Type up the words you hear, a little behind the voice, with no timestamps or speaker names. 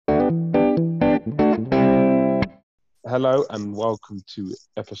Hello and welcome to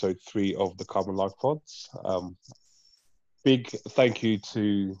episode 3 of the Carbon Life Pods. Big thank you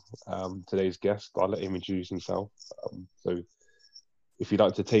to today's guest. I'll let him introduce himself. So if you'd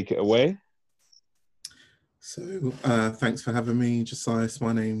like to take it away. So thanks for having me, Josiah.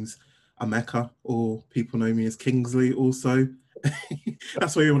 My name's Emeka, or people know me as Kingsley also.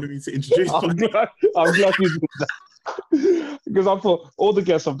 That's why you wanted me to introduce I'm glad you did that. Because I thought all the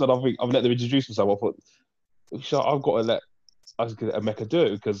guests I've done, I've let them introduce themselves. I thought, I've got to let Emeka do it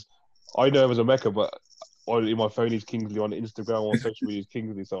because I know him as Emeka, but in my phone he's Kingsley, on Instagram, on social media he's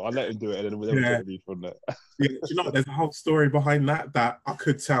Kingsley. So I let him do it, and then we'll take the lead from there. Yeah, do you know what? There's a whole story behind that I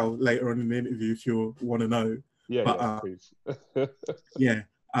could tell later on in the interview if you want to know. Please.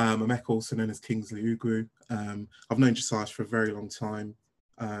 Emeka, also known as Kingsley Ugwu. I've known Josiah for a very long time.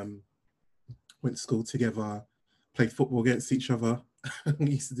 Went to school together, played football against each other.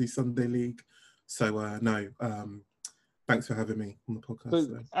 We used to do Sunday league. So thanks for having me on the podcast.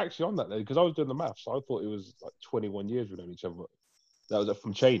 So actually on that though, because I was doing the maths, so I thought it was like 21 years we've known each other. That was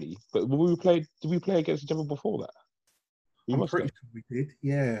from Cheney. But did we play against each other before that? I'm pretty sure we did.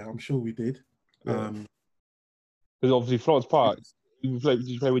 Yeah, I'm sure we did. Because obviously Florence Park, did you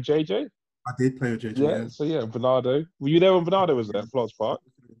play with JJ? I did play with JJ. Yeah. So yeah, Bernardo. Were you there when Bernardo was there, Florence Park?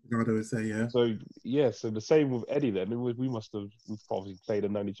 Bernardo was there, yeah. So the same with Eddie then. We've probably played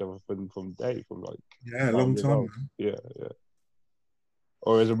and known each other from like a long time. Yeah.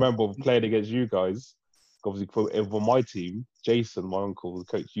 Or as I remember playing against you guys, obviously for my team, Jason, my uncle, the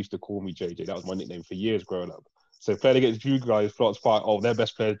coach, used to call me JJ. That was my nickname for years growing up. So playing against you guys, Florence Park, their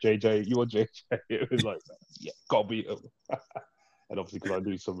best player JJ, you are JJ. It was like, gotta beat them. And obviously because I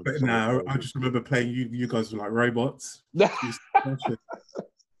do some. But now I just remember playing you. You guys were like robots.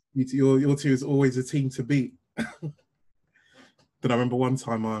 Your team is always a team to beat. Then I remember one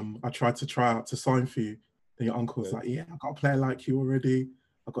time I tried to try out to sign for you. Then your uncle was like, "Yeah, I got a player like you already.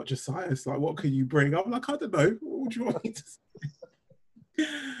 I got Josiah. It's like, what can you bring?" I'm like, "I don't know. What would you want me to say?"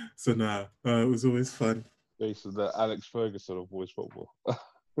 So it was always fun. Basically, the Alex Ferguson of boys football.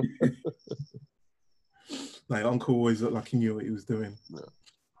 Like uncle always looked like he knew what he was doing. Yeah.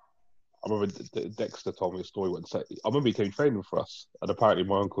 I remember Dexter told me a story once. I remember he came training for us, and apparently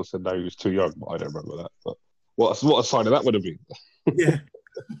my uncle said no, he was too young, but I don't remember that. But what a sign of that would have been. Yeah.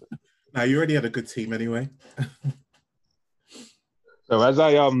 Now you already had a good team anyway. So as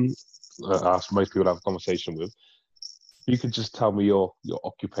I ask most people I have a conversation with, you could just tell me your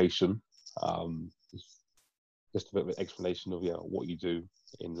occupation, just a bit of an explanation of what you do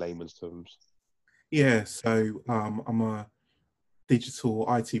in layman's terms. Yeah, so I'm a digital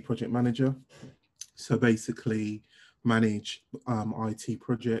IT project manager. So basically manage IT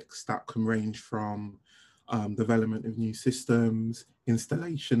projects that can range from development of new systems,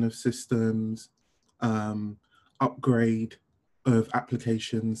 installation of systems, upgrade of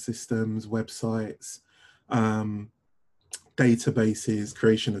application systems, websites, databases,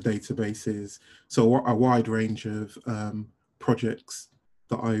 creation of databases. So a wide range of projects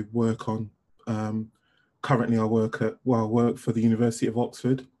that I work on. Currently I work for the University of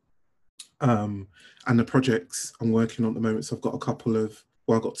Oxford. And the projects I'm working on at the moment, so I've got I've got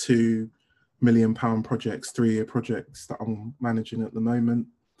 £2 million projects, 3-year projects that I'm managing at the moment.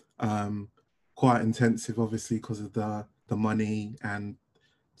 Quite intensive, obviously, because of the money and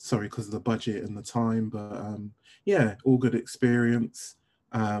because of the budget and the time. But all good experience.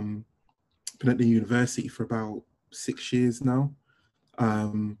 Been at the university for about 6 years now.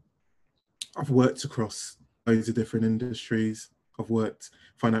 I've worked across loads of different industries. I've worked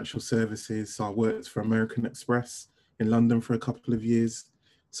financial services. So I worked for American Express in London for a couple of years.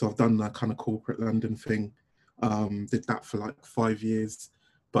 So I've done that kind of corporate London thing. Did that for like 5 years.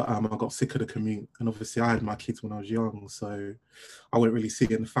 But I got sick of the commute. And obviously I had my kids when I was young. So I wouldn't really see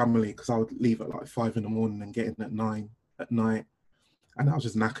it in the family because I would leave at like 5 in the morning and get in at 9 at night. And I was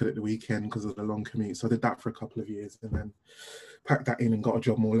just knackered at the weekend because of the long commute. So I did that for a couple of years and then packed that in and got a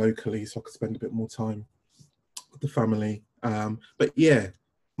job more locally so I could spend a bit more time with the family. But yeah,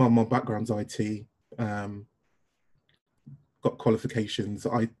 my background's IT. Got qualifications,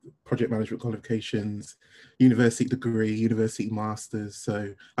 project management qualifications, university degree, university masters.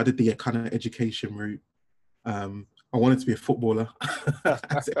 So I did the kind of education route. I wanted to be a footballer.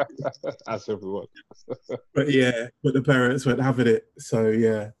 As everyone. But the parents weren't having it. So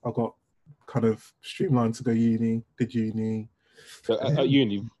yeah, I got kind of streamlined to go uni, did uni. So at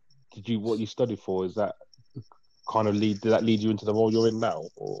uni, what you studied for, is that kind of did that lead you into the role you're in now?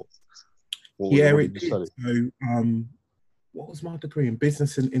 Or what did you study? So what was my degree in?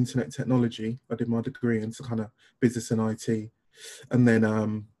 Business and internet technology. I did my degree into kind of business and IT. And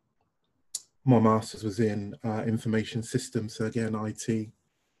then my master's was in information systems, so again, IT.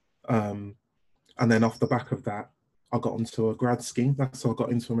 Um, and then off the back of that, I got onto a grad scheme. That's how I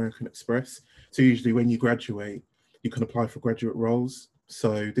got into American Express. So usually when you graduate, you can apply for graduate roles.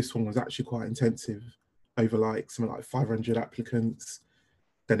 So this one was actually quite intensive, over like something like 500 applicants.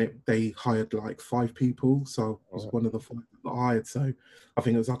 Then they hired like 5 people. So I was All one of the 5 that got hired. So I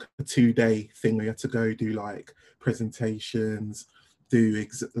think it was like a 2-day thing where you had to go do like presentations, do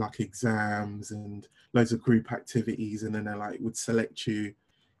like exams and loads of group activities. And then they like would select you.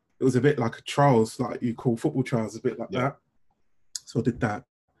 It was a bit like a trials, like you call football trials, a bit like Yeah. that. So I did that.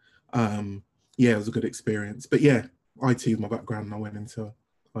 Yeah, it was a good experience. But yeah, IT is my background and I went into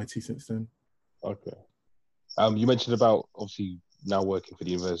IT since then. Okay. You mentioned about obviously now working for the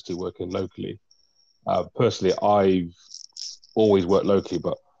university, working locally. Personally, I've always worked locally,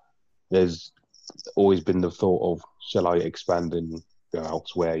 but there's always been the thought of shall I expand and go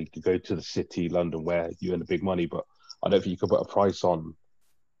elsewhere? You could go to the city, London, where you earn the big money, but I don't think you could put a price on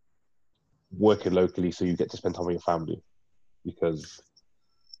working locally so you get to spend time with your family because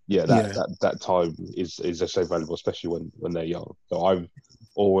yeah, Yeah. that time is just so valuable, especially when they're young. So I've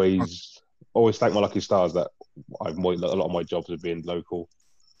always thanked my lucky stars that a lot of my jobs have been local.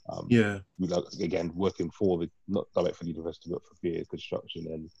 Yeah. Again, working for the not direct for the university, but for beer construction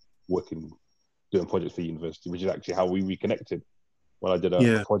and working doing projects for the university, which is actually how we reconnected when I did a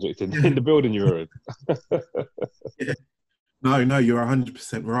Yeah. project in, Yeah. in the building you were in. Yeah. No, you're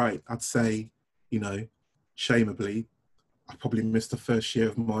 100% right. I'd say, you know, shameably, I probably missed the first year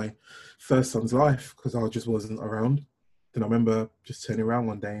of my first son's life because I just wasn't around. Then I remember just turning around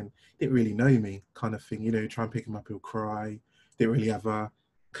one day and didn't really know me, kind of thing. You know, try and pick him up, he'll cry. Didn't really have a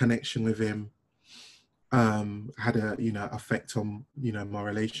connection with him. Had a effect on my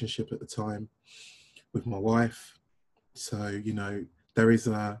relationship at the time with my wife. So there is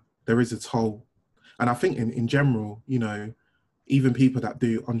a toll, and I think in general, even people that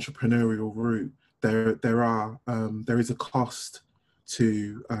do entrepreneurial route, there is a cost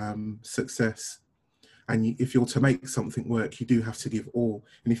to success. And if you're to make something work, you do have to give all.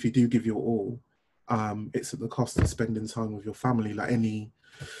 And if you do give your all, it's at the cost of spending time with your family. Like any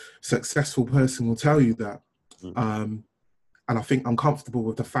successful person will tell you that. Um, and I think I'm comfortable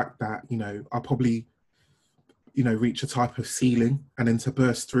with the fact that, I probably, reach a type of ceiling, and then to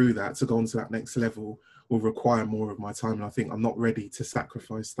burst through that, to go on to that next level will require more of my time. And I think I'm not ready to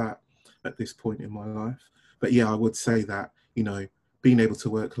sacrifice that at this point in my life. But yeah, I would say that, being able to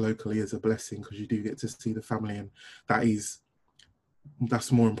work locally is a blessing because you do get to see the family, and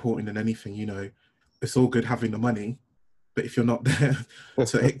that's more important than anything. It's all good having the money, but if you're not there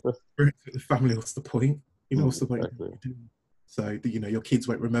to experience with the family, what's the point? What's the point? Exactly. So, your kids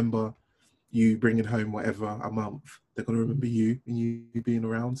won't remember you bringing home whatever a month. They're going to remember you and you being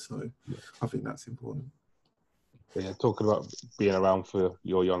around. So I think that's important. Yeah, talking about being around for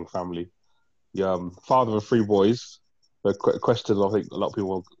your young family. Yeah, father of 3 boys. The question I think a lot of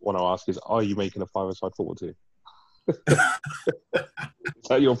people want to ask is, are you making a five-a-side football team? Is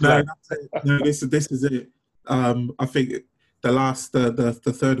that your No, plan? that's it. No, this is it. I think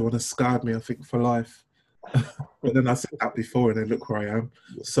the third one has scarred me, I think, for life. But then I said that before, and then look where I am.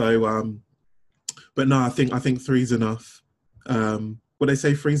 Yeah. So, but no, I think three's enough. What they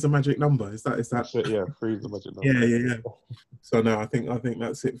say, three's the magic number. Is that? That's it, yeah. Three's the magic Yeah, number. yeah, yeah. So no, I think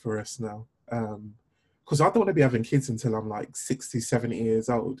that's it for us now. Because I don't want to be having kids until I'm like 60, 70 years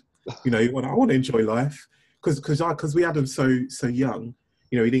old. I want to enjoy life because we had them so young.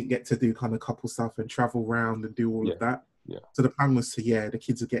 We didn't get to do kind of couple stuff and travel around and do all Yeah, of that. yeah. So the plan was the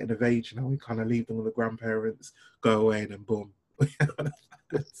kids are getting of age now. We kind of leave them with the grandparents, go away, and then boom.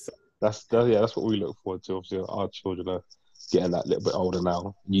 So, That's what we look forward to. Obviously, our children are getting that little bit older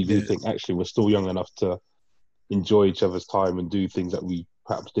now. You do yeah, think actually we're still young enough to enjoy each other's time and do things that we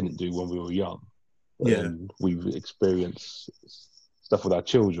perhaps didn't do when we were young. But yeah, then we've experienced stuff with our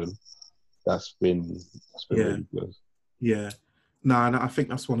children. That's been yeah, really good. yeah. No, and I think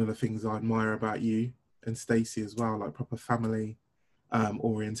that's one of the things I admire about you and Stacey as well, like proper family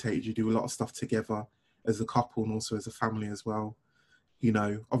orientated. You do a lot of stuff together as a couple and also as a family as well.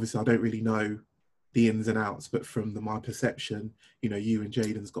 Obviously I don't really know the ins and outs, but from my perception, you and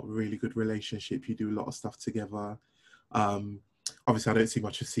Jaden's got a really good relationship. You do a lot of stuff together. Um, Obviously I don't see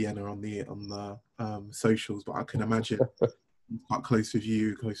much of Sienna on the socials, but I can imagine quite close with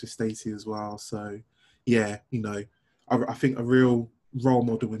you, close with Stacey as well. So yeah, I think a real role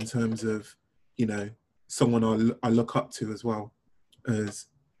model in terms of, someone I look up to as well as,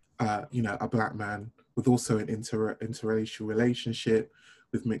 a black man with also an interracial relationship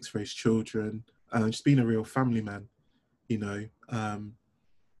with mixed race children, just being a real family man, you know.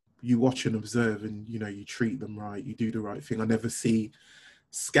 you watch and observe, and you know, you treat them right, you do the right thing. I never see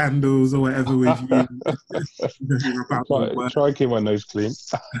scandals or whatever with you, about your work. Try and keep my nose clean.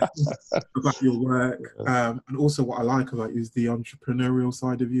 About your work. And also what I like about you is the entrepreneurial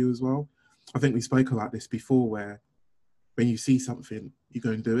side of you as well. I think we spoke about this before, where when you see something, you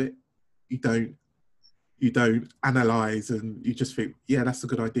go and do it. You don't analyze, and you just think, yeah, that's a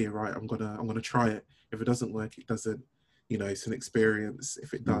good idea, right? I'm gonna try it. If it doesn't work, it doesn't. You know, it's an experience.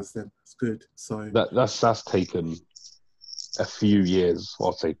 If it does, then it's good. So that's taken a few years, well,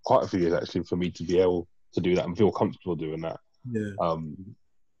 I'll say quite a few years actually, for me to be able to do that and feel comfortable doing that. Yeah.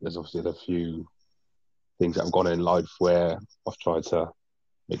 There's obviously a few things that have gone in life where I've tried to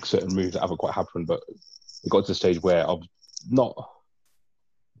make certain moves that haven't quite happened, but it got to the stage where I'm not,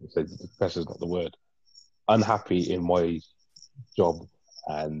 depressed is not the word, unhappy in my job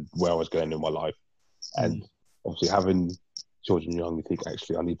and where I was going in my life. And obviously having children young, you think,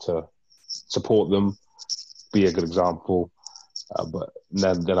 actually, I need to support them, be a good example. But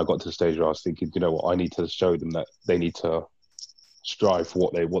then I got to the stage where I was thinking, you know what, I need to show them that they need to strive for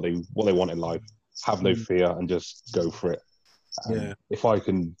what they want in life, have no fear, and just go for it. If I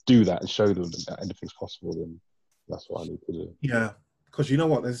can do that and show them that anything's possible, then that's what I need to do. Yeah, because you know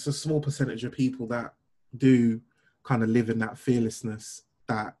what, there's a small percentage of people that do kind of live in that fearlessness,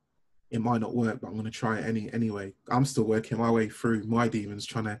 that it might not work, but I'm going to try it anyway. I'm still working my way through my demons,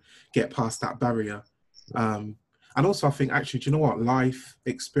 trying to get past that barrier. And also, I think, actually, do you know what? Life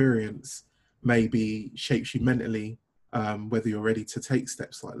experience maybe shapes you mentally, whether you're ready to take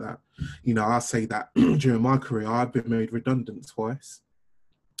steps like that. You know, I say that during my career, I've been made redundant twice.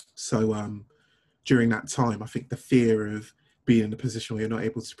 So during that time, I think the fear of being in a position where you're not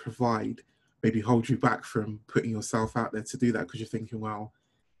able to provide maybe hold you back from putting yourself out there to do that, because you're thinking, well,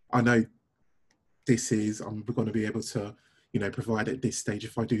 I know I'm going to be able to, you know, provide at this stage.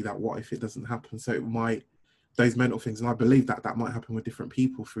 If I do that, what if it doesn't happen? So it might, those mental things, and I believe that might happen with different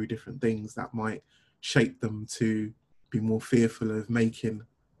people through different things, that might shape them to be more fearful of making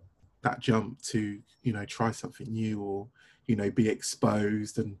that jump to, you know, try something new, or, you know, be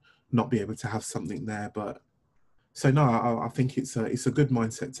exposed and not be able to have something there. But so no, I think it's a good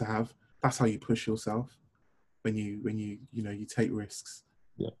mindset to have. That's how you push yourself when you take risks.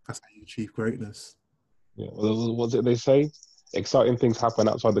 Yeah, that's how you achieve greatness. Yeah, well, what's it they say? Exciting things happen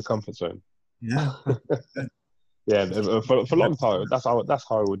outside the comfort zone. Yeah. Yeah, for a long time, that's how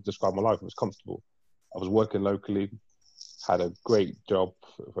I would describe my life. It was comfortable. I was working locally, had a great job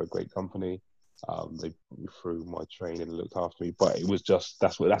for a great company. They put me through my training and looked after me, but it was just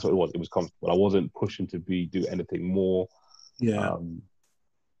that's what it was. It was comfortable. I wasn't pushing to do anything more. Yeah.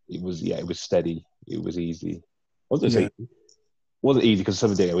 It was steady. It was easy. I was gonna say it wasn't easy, because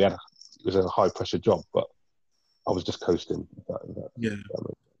some of the day it was a high pressure job, but I was just coasting.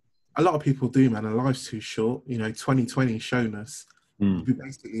 A lot of people do, man, and life's too short. You know, 2020 shown us we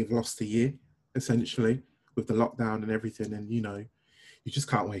basically have lost a year, essentially, with the lockdown and everything. And, you know, you just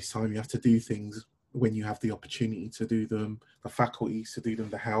can't waste time. You have to do things when you have the opportunity to do them, the faculties to do them,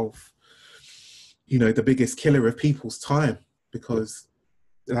 the health. You know, the biggest killer of people's time, because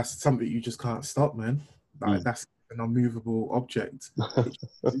that's something you just can't stop, man. Like, that's an unmovable object.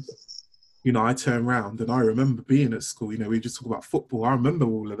 You know, I turn around and I remember being at school, you know, we just talk about football. I remember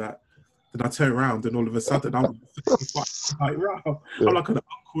all of that. Then I turn around and all of a sudden I'm like, wow, I'm like an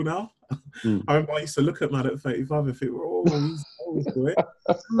uncle now. I remember I used to look at man at 35 and think, oh, he's old, boy.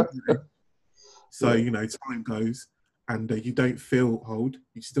 So, you know, time goes and you don't feel old.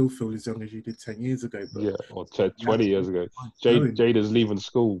 You still feel as young as you did 10 years ago. But or 20 years ago. Jade is leaving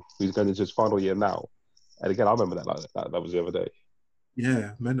school. He's going into his final year now. And again, I remember that was the other day.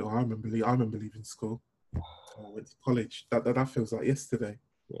 Yeah, mental. I remember leaving school. I went to college. That feels like yesterday.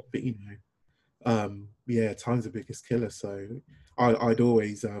 Yeah. But, you know, time's the biggest killer. So I'd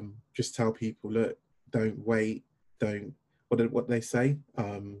always just tell people, look, don't wait. Don't, what they say?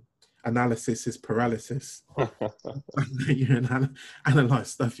 Analysis is paralysis. You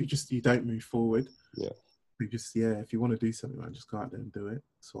analyze stuff. You don't move forward. Yeah. If you want to do something, man, just go out there and do it.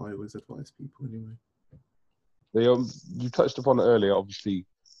 So I always advise people anyway. You touched upon it earlier. Obviously,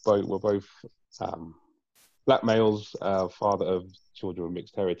 we're both black males, father of children with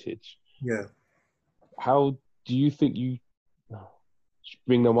mixed heritage. Yeah. How do you think you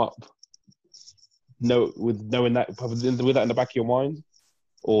bring them up? With knowing that, with that in the back of your mind,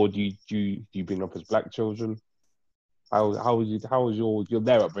 or do you bring them up as black children? How is your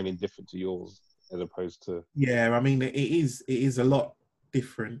their upbringing different to yours, as opposed to? Yeah, I mean, it is a lot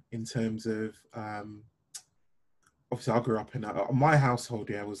different in terms of. Obviously, I grew up in my household.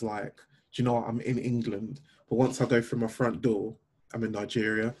 Yeah, was like, do you know what? I'm in England, but once I go through my front door, I'm in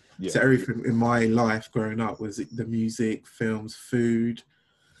Nigeria. Yeah. So everything in my life growing up was the music, films, food,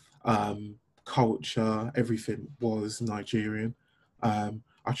 culture, everything was Nigerian. I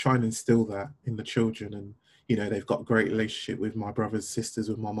try and instill that in the children, and you know, they've got a great relationship with my brothers, sisters,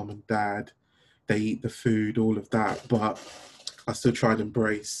 with my mum and dad. They eat the food, all of that, but I still try and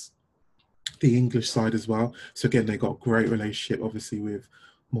embrace the English side as well. So again, they got a great relationship, obviously, with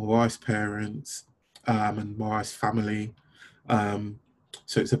my wife's parents and my wife's family.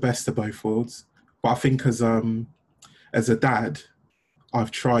 So it's the best of both worlds. But I think as a dad,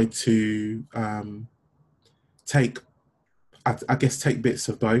 I've tried to take, I guess, take bits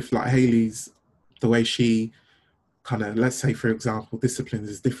of both. Like Hayley's, the way she kind of, let's say, for example, disciplines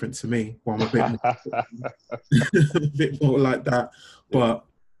is different to me. Well, I'm a bit more, a bit more like that. But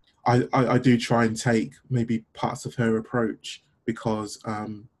I do try and take maybe parts of her approach because,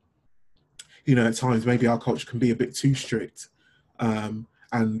 you know, at times maybe our culture can be a bit too strict. You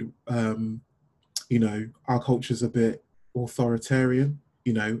know, our culture's a bit authoritarian.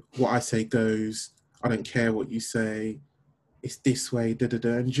 You know, what I say goes. I don't care what you say. It's this way, da da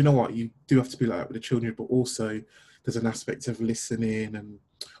da. And you know what? You do have to be like that with the children, but also there's an aspect of listening and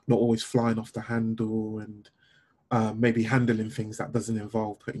not always flying off the handle, and maybe handling things that doesn't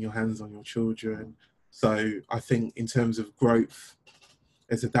involve putting your hands on your children. So I think in terms of growth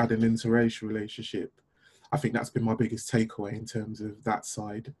as a dad and interracial relationship, I think that's been my biggest takeaway in terms of that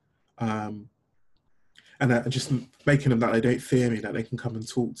side. And just making them that they don't fear me, that they can come and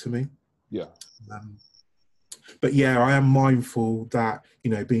talk to me. Yeah. But yeah, I am mindful that, you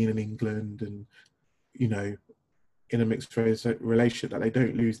know, being in England and, you know, in a mixed race relationship, that they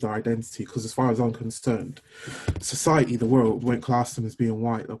don't lose their identity. Because as far as I'm concerned, society, the world, won't class them as being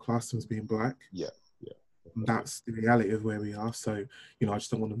white, they'll class them as being black. Yeah. And that's the reality of where we are. So, you know, I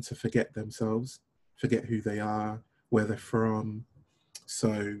just don't want them to forget themselves, forget who they are, where they're from.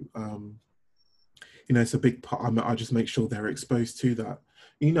 So, you know, it's a big part. I just make sure they're exposed to that.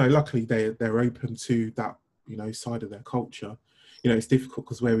 You know, luckily they're open to that, you know, side of their culture. You know, it's difficult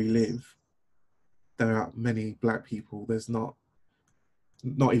because where we live, there are many black people. There's not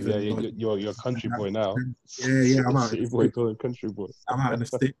even. Yeah, like, you're a country boy now. Yeah. I'm out. City boy calling country boy. I'm out in the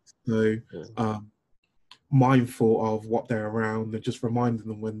sticks. So, mindful of what they're around and just reminding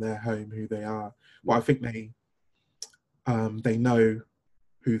them when they're home who they are. But I think they know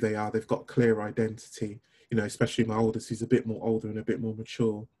who they are. They've got clear identity. You know, especially my oldest, who's a bit more older and a bit more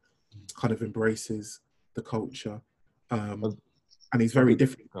mature, kind of embraces the culture. And he's very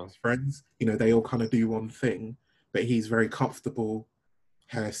different from his friends. You know, they all kind of do one thing, but he's very comfortable,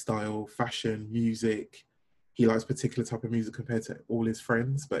 hairstyle, fashion, music. He likes a particular type of music compared to all his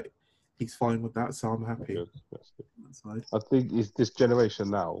friends, but he's fine with that, so I'm happy. That's good. I think it's this generation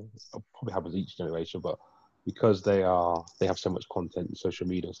now, it probably happens each generation, but because they have so much content and social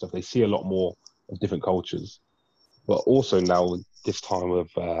media and stuff, they see a lot more of different cultures. But also now, this time of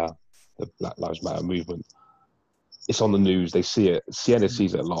the Black Lives Matter movement, it's on the news. They see it. Sienna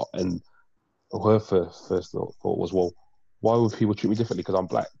sees it a lot, and her first thought was, well, why would people treat me differently because I'm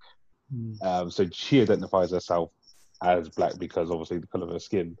black? So she identifies herself as black because obviously the colour of her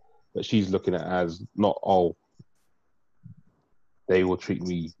skin, but she's looking at it as not, oh, they might treat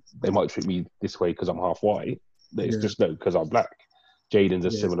me this way because I'm half white. It's just no, because I'm black. Jaden's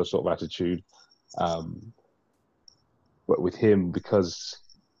a similar sort of attitude. But with him, because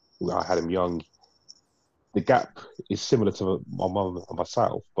I had him young, the gap is similar to my mum and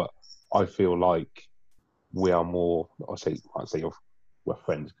myself, but I feel like we are more, I'd say we're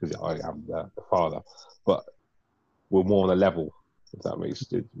friends because I am the father, but we're more on a level, if that makes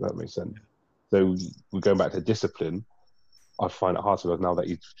sense. So we're going back to discipline. I find it hard to now that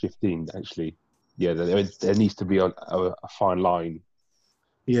he's 15, actually, there needs to be a fine line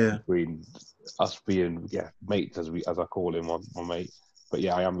between us being mates, as I call him, my mate. But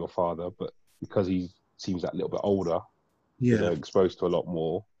I am your father, but because he seems that little bit older, exposed to a lot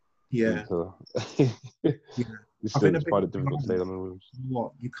more. I It's quite difficult to stay on the rules.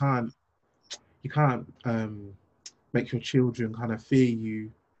 What you can't make your children kind of fear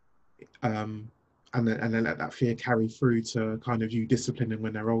you, and then let that fear carry through to kind of you disciplining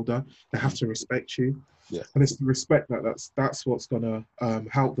when they're older. They have to respect you. And it's the respect that's what's gonna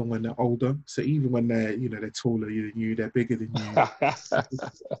help them when they're older. So even when they're they're taller than you, they're bigger than you,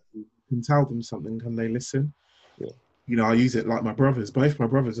 you can tell them something, can they listen? You know, I use it like my brothers. Both my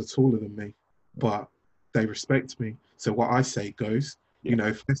brothers are taller than me, but they respect me. So what I say goes. You know,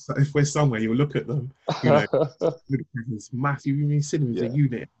 if we're somewhere, you'll look at them. You know, it's massive. You mean sitting with a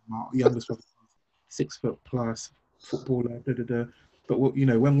unit. My youngest brother, 6 foot plus, footballer. But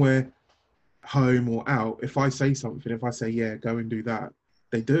when we're home or out, if I say something, if I say, yeah, go and do that,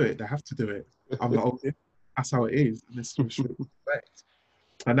 they do it. They have to do it. I'm the oldest. That's how it is. And there's some strict respect.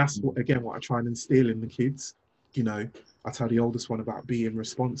 And that's what, again, what I try and instill in the kids. You know, I tell the oldest one about being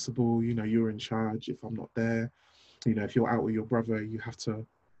responsible. You know, you're in charge if I'm not there. You know, if you're out with your brother, you have to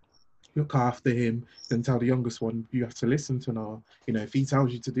look after him. Then tell the youngest one, you have to listen to now. You know, if he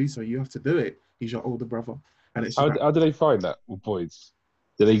tells you to do so, you have to do it. He's your older brother. And it's just How do they find that with boys?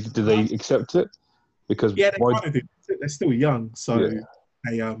 Do they accept it? Because yeah, they boys, kind of do. They're still young, so yeah,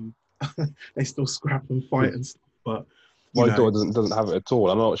 they they still scrap and fight and stuff. But you my know, daughter doesn't have it at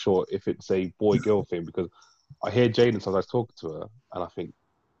all. I'm not sure if it's a boy girl thing because I hear Jaden sometimes talking to her, and I think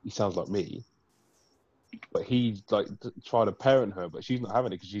he sounds like me. But he's like trying to parent her, but she's not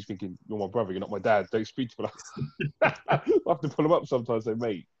having it because she's thinking, "You're my brother, you're not my dad. Don't speak to me." I have to pull him up sometimes. And say,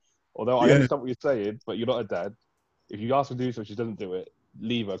 mate, although I yeah, understand what you're saying, but you're not a dad. If you ask her to do something, she doesn't do it.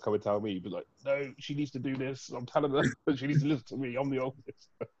 Leave her. Come and tell me. But like, no, she needs to do this. I'm telling her that she needs to listen to me. I'm the oldest.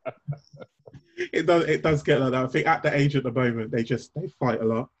 it does get like that. I think at the age at the moment, they fight a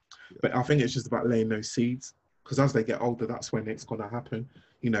lot. Yeah. But I think it's just about laying those seeds because as they get older, that's when it's gonna happen.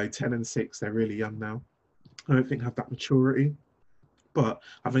 You know, 10 and 6, they're really young now. I don't think have that maturity, but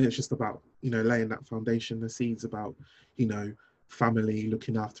I think it's just about, you know, laying that foundation, the seeds about, you know, family,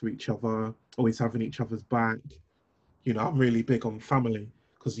 looking after each other, always having each other's back. You know, I'm really big on family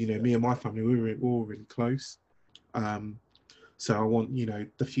because, you know, me and my family, we're all really close. Um, so I want, you know,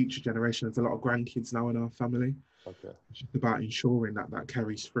 the future generation, there's a lot of grandkids now in our family. Okay. It's just about ensuring that that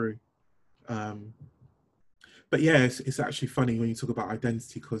carries through. Um, but yeah, it's actually funny when you talk about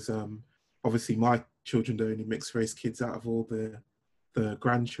identity because obviously my children are only mixed race kids out of all the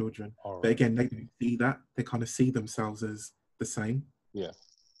grandchildren. All But right. again, they don't see that. They kind of see themselves as the same. Yeah.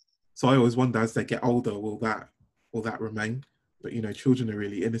 So I always wonder as they get older, will that remain? But you know, children are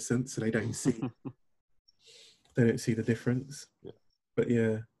really innocent, so they don't see the difference. Yeah. But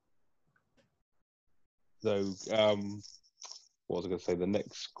yeah. So, what was I going to say? The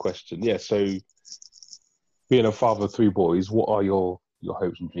next question. Yeah. So, being a father of three boys, what are your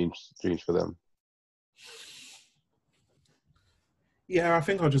hopes and dreams for them? Yeah, I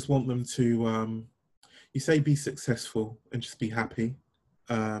think I just want them to you say be successful and just be happy.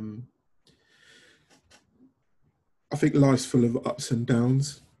 Um, I think life's full of ups and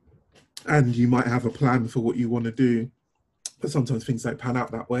downs, and you might have a plan for what you want to do, but sometimes things don't pan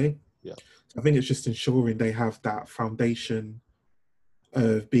out that way. Yeah. So I think it's just ensuring they have that foundation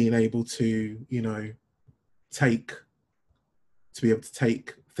of being able to, you know, be able to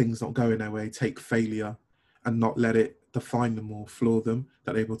take things not going their way, take failure, and not let it define them or floor them.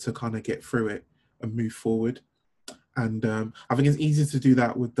 That they're able to kind of get through it and move forward. And I think it's easier to do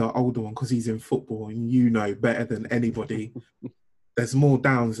that with the older one because he's in football, and you know better than anybody. There's more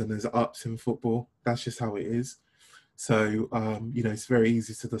downs than there's ups in football. That's just how it is. So you know, it's very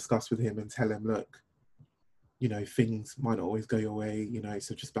easy to discuss with him and tell him, look, you know, things might not always go your way. You know,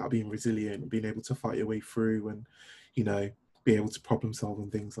 so just about being resilient, being able to fight your way through, and you know, be able to problem solve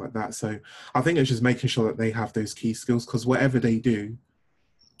and things like that. So I think it's just making sure that they have those key skills because whatever they do,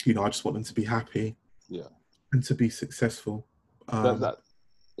 you know, I just want them to be happy. Yeah. And to be successful.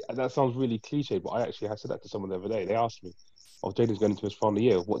 That sounds really cliche, but I actually had said that to someone the other day. They asked me, "Oh, Jaden's going into his final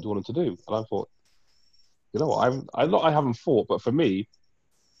year. What do you want him to do?" And I thought, you know what? I haven't thought, but for me,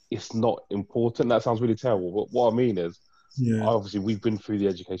 it's not important. That sounds really terrible, but what I mean is, yeah, obviously, we've been through the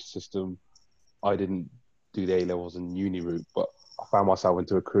education system. I didn't do the A levels and uni route, but I found myself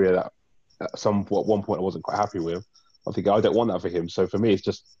into a career that at one point I wasn't quite happy with. I think I don't want that for him. So for me, it's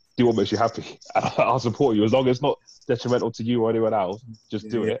just do what makes you happy. I'll support you as long as it's not detrimental to you or anyone else. Just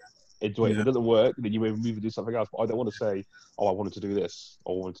do yeah, it, enjoy it. If yeah, it doesn't work, then you may move and do something else. But I don't want to say, "Oh, I wanted to do this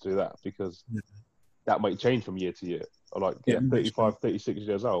or I wanted to do that," because yeah, that might change from year to year. Or like, yeah, 35, 36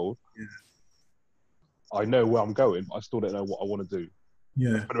 years old, yeah, I know where I'm going, but I still don't know what I want to do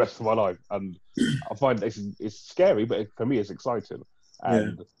yeah, for the rest of my life. And I find it's scary, but for me, it's exciting. yeah,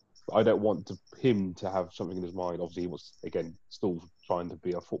 And I don't want him to have something in his mind. Obviously, he was, again, still trying to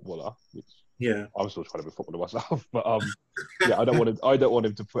be a footballer, which yeah, I'm still trying to be a footballer myself. But yeah, I don't want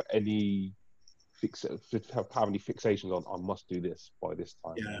him to put any have any fixations on I must do this by this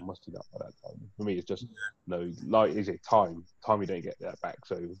time, yeah, I must do that by that time. For me, it's just no, like is it time you don't get that back.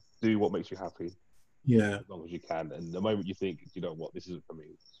 So do what makes you happy yeah, as long as you can. And the moment you think, you know what, this isn't for me,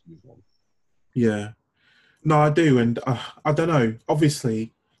 just move on. yeah. No, I do, and I don't know.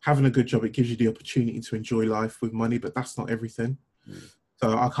 Obviously, having a good job it gives you the opportunity to enjoy life with money, but that's not everything. Mm.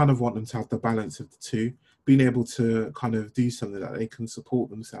 So I kind of want them to have the balance of the two, being able to kind of do something that they can support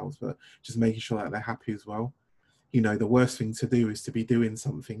themselves, but just making sure that they're happy as well. you know, the worst thing to do is to be doing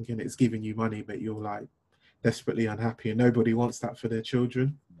something and it's giving you money, but you're like desperately unhappy, and nobody wants that for their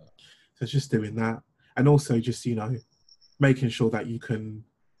children. So it's just doing that. And also just, you know, making sure that you can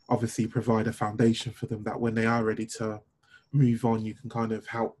obviously provide a foundation for them, that when they are ready to move on, you can kind of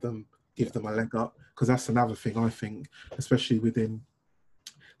help them, give them a leg up. Because that's another thing I think, especially within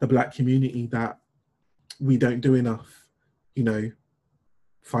the Black community, that we don't do enough, you know,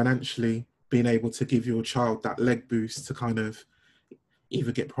 financially, being able to give your child that leg boost to kind of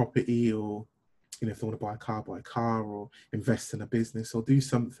either get property, or, you know, if they want to buy a car, or invest in a business or do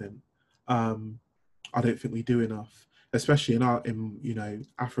something. I don't think we do enough, especially in you know,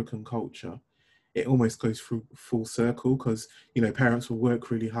 African culture. It almost goes through full circle, because, you know, parents will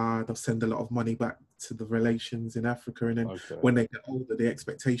work really hard, they'll send a lot of money back to the relations in Africa, and then when they get older, the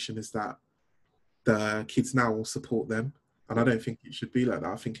expectation is that the kids now will support them. And I don't think it should be like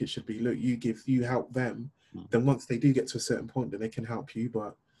that. I think it should be, look, you help them, then once they do get to a certain point, then they can help you.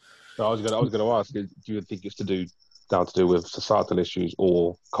 But so I was gonna ask, do you think it's down to do with societal issues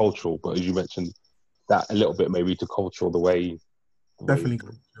or cultural? But as you mentioned, that a little bit maybe to cultural, the way definitely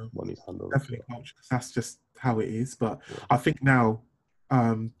culture. Money's handled. Definitely culture, because that's just how it is. But I think now,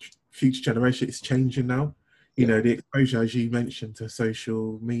 future generation is changing now. You know, the exposure, as you mentioned, to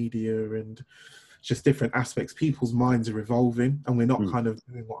social media and just different aspects, people's minds are evolving, and we're not kind of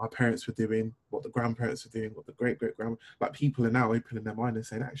doing what our parents were doing, what the grandparents were doing, what the great-great-grandma, like, people are now opening their mind and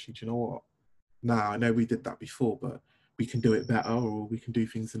saying, actually, do you know what? Nah, I know we did that before, but we can do it better, or we can do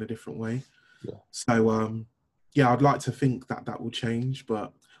things in a different way. So, yeah, I'd like to think that that will change,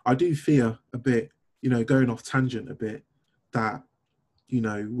 but I do fear a bit, you know, going off tangent a bit, that, you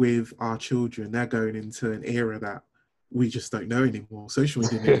know, with our children, they're going into an era that we just don't know anymore. Social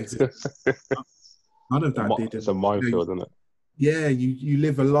media didn't exist. None of that did. It's a minefield, isn't it? Yeah, you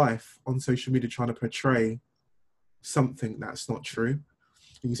live a life on social media trying to portray something that's not true.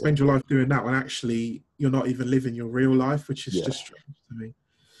 And you spend your life doing that when actually you're not even living your real life, which is just strange to me.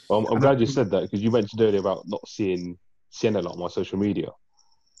 Well, I'm glad you said that, because you mentioned earlier about not seeing a lot on my social media.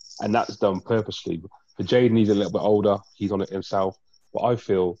 And that's done purposely. For Jaden, he's a little bit older, he's on it himself. But I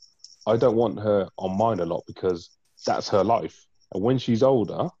feel I don't want her on mine a lot, because that's her life. And when she's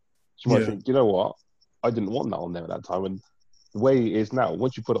older, she might think, you know what? I didn't want that on there at that time. And the way it is now,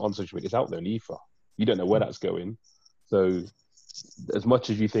 once you put it on social media, it's out there in ether. You don't know where that's going. So as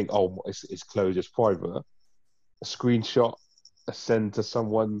much as you think, oh, it's closed, it's private, a screenshot, a send to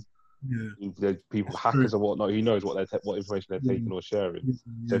someone, people, hackers or whatnot, who knows what information they're taking or sharing.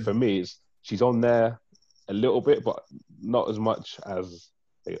 So for me, she's on there a little bit, but not as much as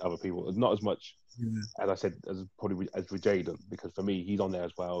other people. Not as much, as I said, as probably as with Jaden, because for me, he's on there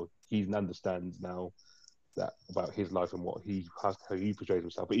as well. He understands now that about his life and what he has, how he portrays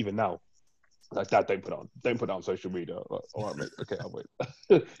himself. But even now, like, Dad, don't put it on social media. Like, all right, mate, okay, I'll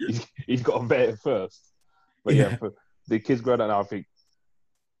wait. he's got to vet it first. But for the kids growing up now, I think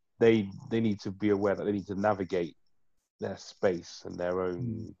they need to be aware that they need to navigate their space and their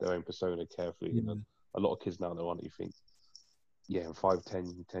own persona carefully. You know, a lot of kids now, they're on it, you think, in 5,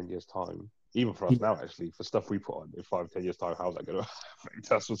 10 years time, even for us now, actually, for stuff we put on in 5, 10 years time, how's that going to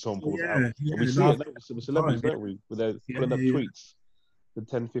affect us when someone pulls it out? And we see it now with celebrities, don't we? With their pulling up tweets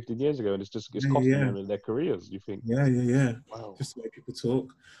 10, 15 years ago, and it's costing them in their careers. You think, wow. Just the way people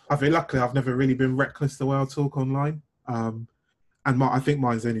talk. I think luckily I've never really been reckless the way I talk online. And I think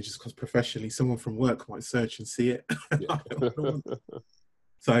mine's only just because professionally, someone from work might search and see it.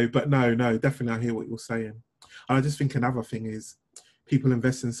 So, but no, definitely I hear what you're saying. And I just think another thing is people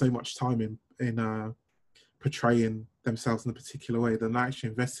investing so much time in portraying themselves in a particular way, they're not actually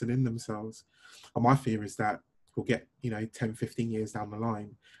investing in themselves. And my fear is that we'll get, 10, 15 years down the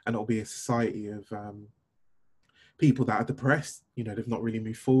line, and it'll be a society of people that are depressed. They've not really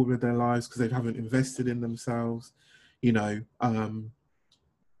moved forward with their lives because they haven't invested in themselves, and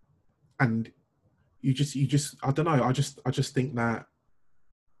you just I don't know. I just think that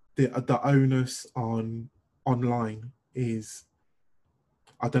the onus on online is,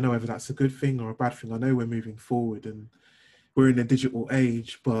 I don't know whether that's a good thing or a bad thing. I know we're moving forward and we're in a digital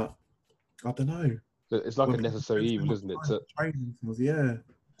age, but I don't know. It's like a necessary evil, isn't it?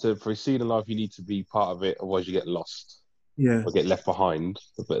 To proceed in life, you need to be part of it, otherwise you get lost. Or get left behind.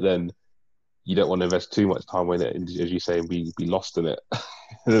 But then you don't want to invest too much time in it, and, as you say, and be lost in it, and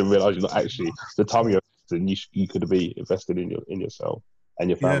then realize you're not actually the time you're investing. You could be invested in yourself and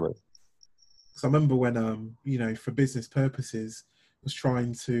your family. So I remember when for business purposes, was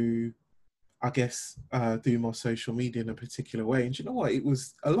trying to, I guess, do my social media in a particular way, and you know what? It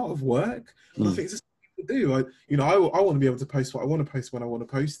was a lot of work. And I think it's just what people do. I want to be able to post what I want to post when I want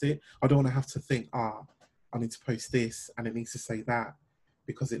to post it. I don't want to have to think, I need to post this and it needs to say that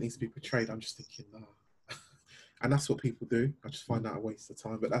because it needs to be portrayed. I'm just thinking, nah. And that's what people do. I just find that a waste of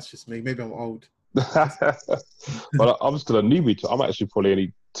time, but that's just me. Maybe I'm old. But I'm still a newbie to. I'm actually probably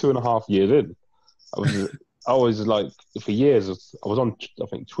only 2.5 years in. I was like, for years, I was on, I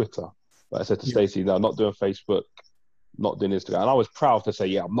think, Twitter. But I said to Stacey, no, I'm not doing Facebook, not doing Instagram. And I was proud to say,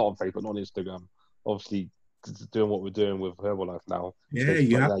 yeah, I'm not on Facebook, not on Instagram. Obviously, doing what we're doing with Herbalife now. Yeah,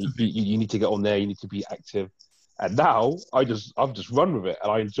 you have to be. You need to get on there. You need to be active. And now I've just run with it,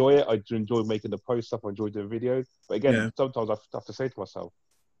 and I enjoy it. I enjoy making the post stuff. I enjoy doing videos. But again, sometimes I have to say to myself,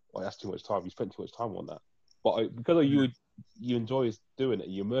 "Oh, that's too much time. You spent too much time on that." But because you enjoy doing it,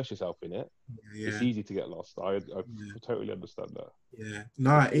 you immerse yourself in it. It's easy to get lost. I totally understand that. Yeah,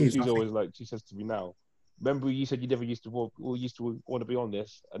 no, it is. She's always like, she says to me now, remember you said you never used to want to be on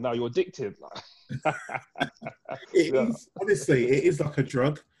this, and now you're addicted. It is, honestly, it is like a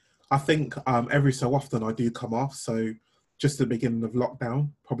drug. I think every so often I do come off. So just the beginning of lockdown,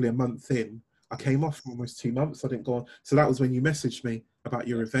 probably a month in, I came off for almost 2 months. I didn't go on. So that was when you messaged me about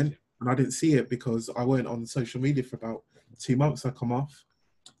your event, and I didn't see it because I weren't on social media for about 2 months. I come off,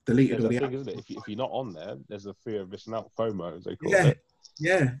 deleted all the thing, isn't it? If you're not on there, there's a fear of missing out, FOMO, as they call it.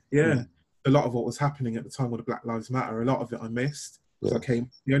 Yeah. A lot of what was happening at the time with the Black Lives Matter, a lot of it I missed. So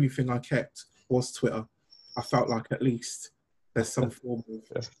the only thing I kept was Twitter. I felt like at least there's some form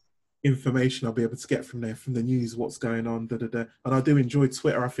of information I'll be able to get from there, from the news, what's going on, And I do enjoy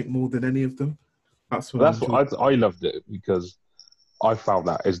Twitter, I think, more than any of them. That's what I loved it, because I found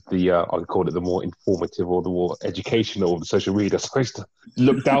that as the I call it the more informative or the more educational of the social media. So I used to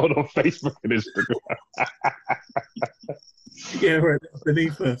look down on Facebook and Instagram. Yeah, right.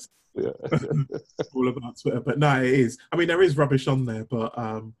 Beneath us. Yeah. All about Twitter, but no, it is. I mean, there is rubbish on there, but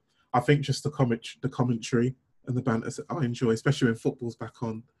I think just the commentary and the banter I enjoy, especially when football's back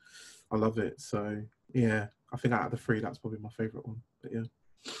on. I love it. So yeah, I think out of the three, that's probably my favourite one. But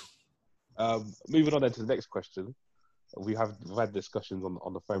yeah. Moving on then to the next question. We've had discussions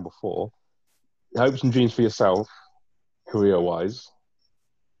on the phone before. Hopes and dreams for yourself, career-wise.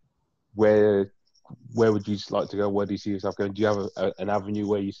 Where would you like to go? Where do you see yourself going? Do you have an avenue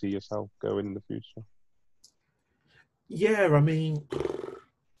where you see yourself going in the future? Yeah, I mean,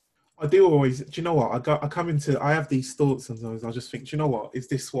 I do always. Do you know what? I have these thoughts sometimes. I just think, do you know what? Is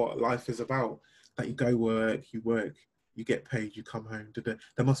this what life is about? That you go work, you get paid, you come home.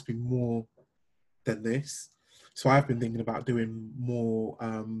 There must be more than this. So I've been thinking about doing more.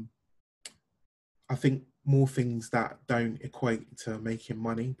 I think more things that don't equate to making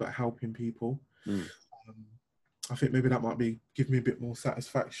money, but helping people. I think maybe that might give me a bit more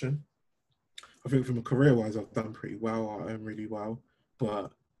satisfaction. I think from a career-wise, I've done pretty well. I earn really well,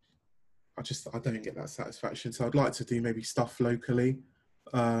 but I don't get that satisfaction. So I'd like to do maybe stuff locally,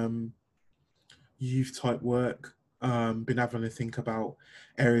 youth type work. Been having to think about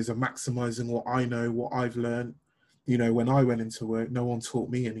areas of maximising what I know, what I've learned. You know, when I went into work, no one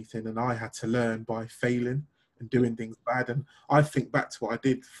taught me anything, and I had to learn by failing and doing things bad. And I think back to what I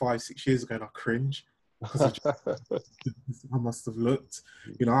did 5-6 years ago, and I cringe because I must have looked.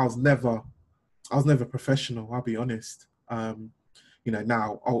 You know, I was never professional. I'll be honest. You know,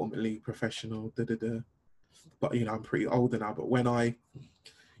 now ultimately professional. But you know, I'm pretty older now. But when I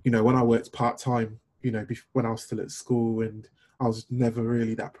worked part time, you know, when I was still at school, and I was never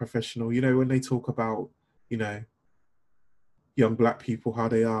really that professional. You know, when they talk about, you know, young black people, how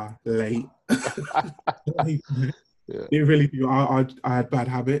they are late. They really do. I had bad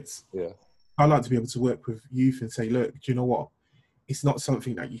habits. Yeah. I like to be able to work with youth and say, look, do you know what? It's not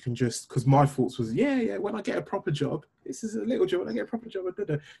something that you can just, because my thoughts was, when I get a proper job, this is a little job, when I get a proper job,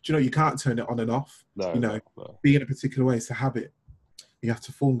 do you know, you can't turn it on and off. No. Be in a particular way, it's a habit. You have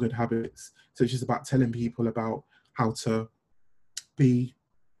to form good habits. So it's just about telling people about how to be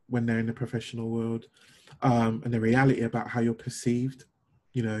when they're in the professional world, and the reality about how you're perceived.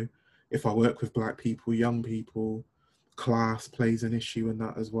 You know, if I work with black people, young people, class plays an issue in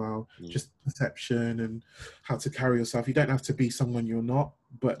that as well. Just perception and how to carry yourself. You don't have to be someone you're not,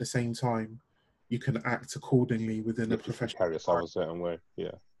 but at the same time, you can act accordingly within a professional. Carry yourself a certain way.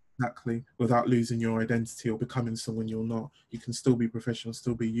 Yeah. Exactly. Without losing your identity or becoming someone you're not. You can still be professional,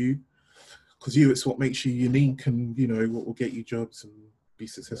 still be you. Because it's what makes you unique, and, you know, what will get you jobs and be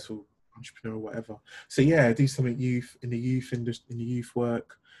successful entrepreneur or whatever. So yeah, do something in the youth industry, in the youth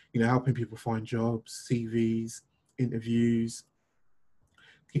work, you know, helping people find jobs, CVs, interviews,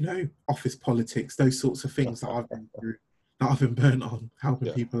 you know, office politics, those sorts of things that I've been through, that I've been burnt on,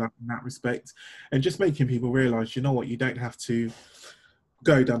 helping people out in that respect, and just making people realise, you know what, you don't have to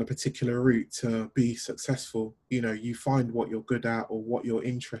go down a particular route to be successful. You know, you find what you're good at or what you're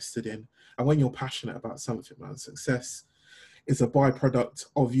interested in. And when you're passionate about something, man, success is a byproduct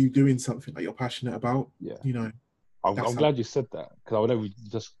of you doing something that you're passionate about. Yeah. You know, I'm glad you said that, because I know we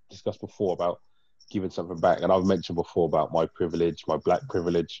just discussed before about giving something back, and I've mentioned before about my privilege, my black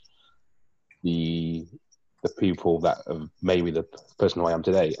privilege, the people that have made me the person who I am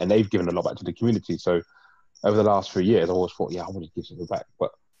today, and they've given a lot back to the community. So over the last 3 years, I always thought, yeah, I want to give something back.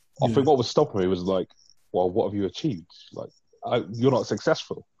 But I think what was stopping me was like, well, what have you achieved? Like, you're not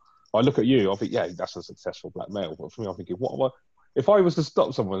successful. I look at you, I think, yeah, that's a successful black male. But for me, I'm thinking, what am I? If I was to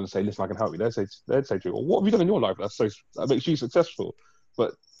stop someone and say, listen, I can help you, they'd say to you, well, what have you done in your life that makes you successful?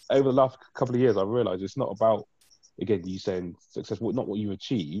 But over the last couple of years, I realized it's not about, again, you saying successful, not what you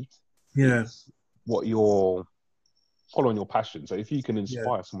achieved. Yeah. It's what you're following your passion. So if you can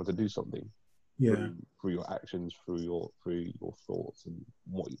inspire someone to do something, through your actions, through your thoughts, and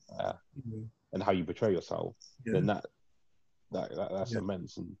what and how you portray yourself, then that's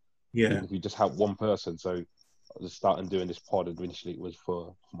immense. And even if you just help one person. So I was starting doing this pod, and initially it was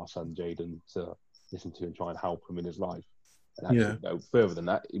for my son Jaden to listen to and try and help him in his life. And actually go further than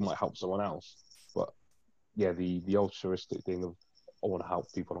that, it might help someone else. But yeah, the altruistic thing of, I want to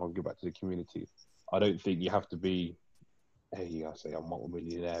help people and I want to give back to the community. I don't think you have to be, hey, I say I'm a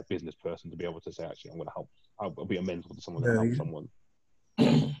multi-millionaire business person to be able to say, actually, I'm going to help. I'll be a mentor to someone and help someone.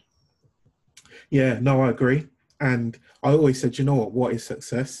 Yeah, no, I agree. And I always said, you know what is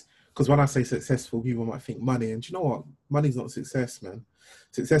success? Because when I say successful, people might think money. And you know what? Money's not success, man.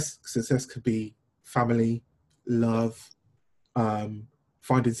 Success could be family, love,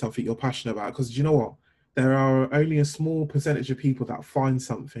 finding something you're passionate about. Because you know what? There are only a small percentage of people that find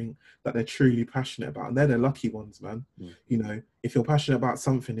something that they're truly passionate about. And they're the lucky ones, man. You know, if you're passionate about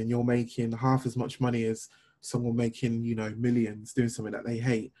something and you're making half as much money as someone making, you know, millions doing something that they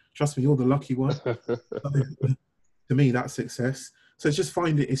hate, trust me, you're the lucky one. To me, that's success. So it's just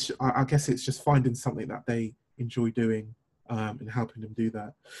I guess it's just finding something that they enjoy doing, and helping them do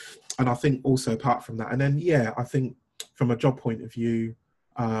that. And I think also apart from that, and then, I think from a job point of view,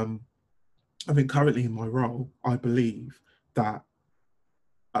 I think currently in my role, I believe that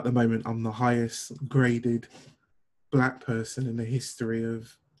at the moment I'm the highest graded black person in the history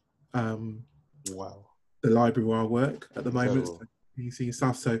of the library where I work at the moment. So you see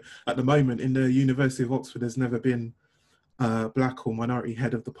stuff. So at the moment in the University of Oxford, there's never been a black or minority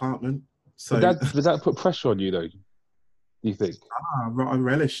head of department. So does that put pressure on you though? Do you think? I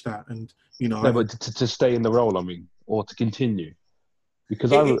relish that, and you know, no, but to stay in the role, I mean, or to continue,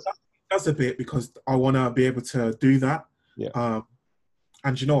 because it does a bit because I want to be able to do that.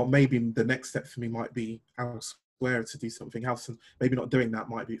 And you know what? Maybe the next step for me might be elsewhere to do something else, and maybe not doing that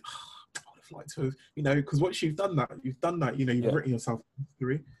might be. I would have liked to have, you know, because once you've done that, you know, you've written yourself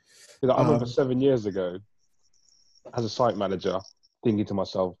history. I remember 7 years ago, as a site manager, thinking to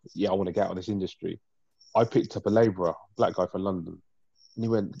myself, I want to get out of this industry. I picked up a labourer, black guy from London, and he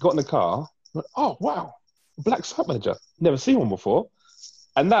got in the car, went, oh, wow, black site manager, never seen one before.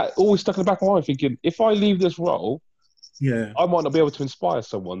 And that always stuck in the back of my mind, thinking, if I leave this role, I might not be able to inspire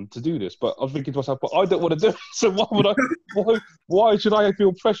someone to do this. But I was thinking to myself, but I don't want to do it. So why would I? Why should I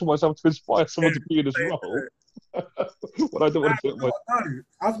feel pressure on myself to inspire someone to be in this role? When I don't want to do it. No,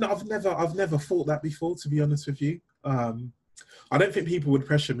 I've never thought that before. To be honest with you, I don't think people would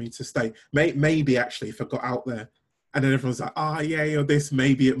pressure me to stay. Maybe actually, if I got out there, and then everyone's like, you're this,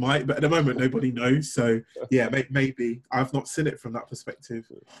 maybe it might. But at the moment, nobody knows. So yeah, maybe I've not seen it from that perspective.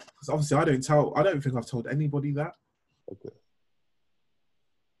 Because obviously, I don't think I've told anybody that. Okay.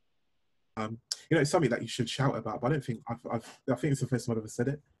 You know, it's something that you should shout about, but I don't think I think it's the first time I've ever said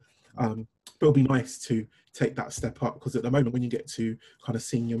it. But it'll be nice to take that step up, because at the moment, when you get to kind of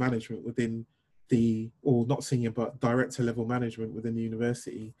senior management within or not senior, but director level management within the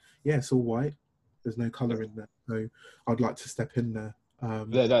university, it's all white. There's no colour in there. So I'd like to step in there.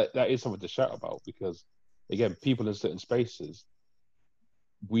 That is something to shout about, because again, people in certain spaces,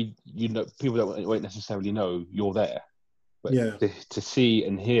 people that won't necessarily know you're there. But to see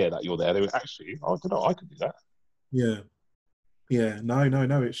and hear that you're there, they would actually, I don't know, I could do that.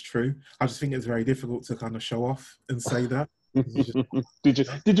 No, it's true. I just think it's very difficult to kind of show off and say that. Did you know? Did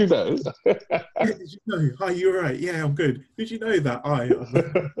you know? Hi, you're right. Yeah, I'm good. Did you know that?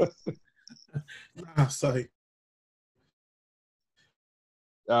 So.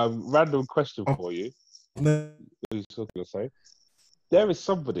 Random question for you. There is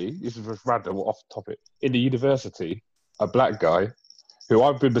somebody, this is just random, off topic, in the university, a black guy, who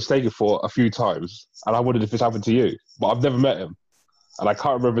I've been mistaken for a few times, and I wondered if this happened to you, but I've never met him, and I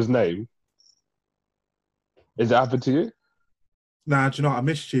can't remember his name. Has it happened to you? Nah, do you know what? I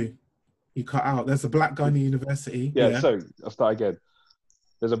missed you. You cut out. There's a black guy in the university. Yeah, Yeah. so I'll start again.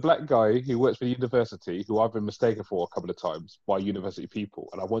 There's a black guy who works for the university who I've been mistaken for a couple of times by university people,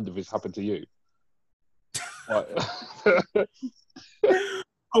 and I wonder if it's happened to you. Like,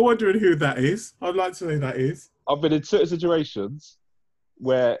 I'm wondering who that is. I'd like to know who that is. I've been in certain situations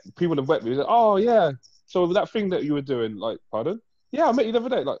where people have met me. Like, oh yeah, so that thing that you were doing, like, pardon? Yeah, I met you the other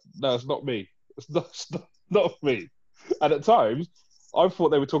day. Like, no, it's not me. It's not me. And at times, I thought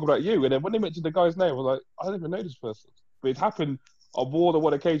they were talking about you, and then when they mentioned the guy's name, I was like, I don't even know this person. But it happened on more than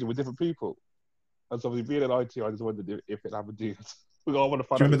one occasion with different people. And so, obviously, being in IT, I just wondered if it happened to you. I want to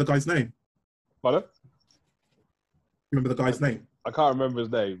find Do you out. remember the guy's name? Pardon? Remember the guy's name? I can't remember his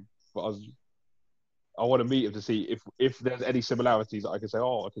name, but I want to meet him to see if there's any similarities that I can say,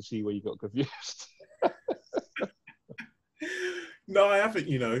 oh, I can see where you got confused. No, I haven't,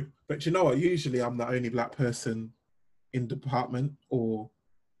 But you know what? Usually I'm the only black person in the department or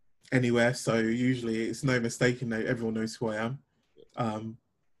anywhere. So usually it's no mistaking that everyone knows who I am.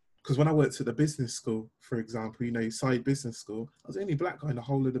 Because when I worked at the business school, for example, side business school, I was the only black guy in the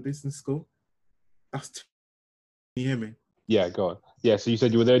whole of the business school. Can you hear me? Yeah, go on. Yeah, so you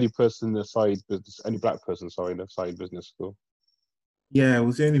said you were the only person in the side business, only black person, sorry, in the side business school. Yeah, I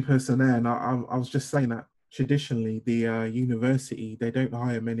was the only person there. And I was just saying that traditionally, the university, they don't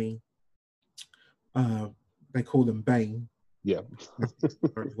hire many, they call them BAME. Yeah.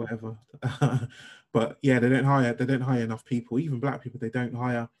 Or whatever. But yeah, they don't hire enough people. Even black people, they don't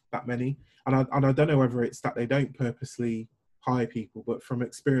hire that many. And I don't know whether it's that they don't purposely hire people, but from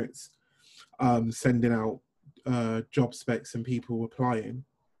experience, sending out job specs and people applying,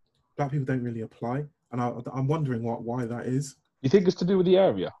 black people don't really apply. And I'm wondering why that is. You think it's to do with the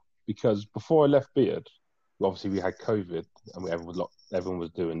area? Because before I left Beard, obviously we had COVID and everyone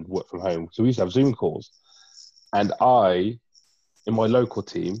was doing work from home. So we used to have Zoom calls. And I, in my local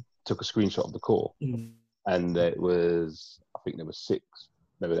team, took a screenshot of the call. Mm. And I think there were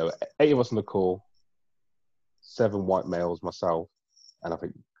 8 of us on the call, 7 white males, myself, and I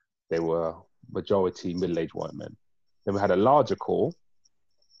think they were majority middle-aged white men. Then we had a larger call,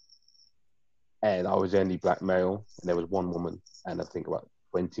 and I was the only black male, and there was 1 woman, and I think about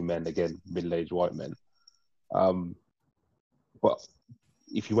 20 men, again, middle-aged white men. But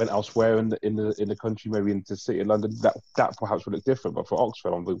if you went elsewhere in the country, maybe into the city of London, that perhaps would look different. But for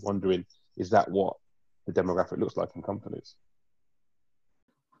Oxford, I'm wondering, is that what the demographic looks like in companies?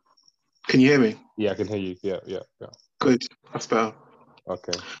 Can you hear me? Yeah, I can hear you. Yeah. Good. That's better.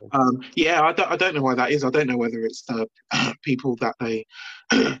 Okay. Yeah, I don't know why that is. I don't know whether it's the people that they,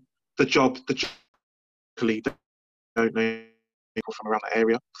 the job don't know people from around the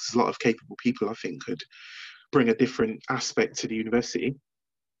area. There's a lot of capable people, I think, could bring a different aspect to the university.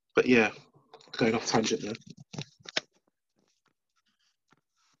 But yeah, going off tangent there.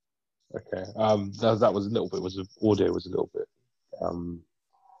 Okay. That was a little bit. Audio was a little bit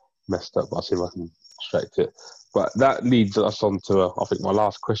messed up. But I'll see if I can extract it. But that leads us on to I think my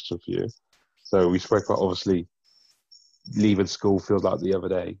last question for you. So we spoke about obviously leaving school feels like the other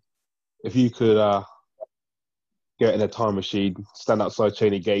day. If you could get in a time machine, stand outside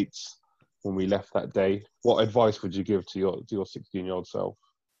Cheney Gates when we left that day, what advice would you give to your 16-year-old self?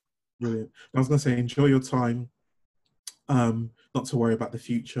 Brilliant. I was going to say, enjoy your time, not to worry about the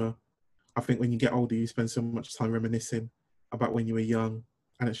future. I think when you get older, you spend so much time reminiscing about when you were young,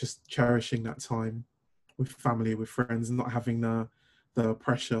 and it's just cherishing that time with family, with friends, and not having the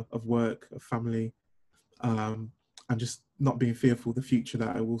pressure of work, of family, and just not being fearful of the future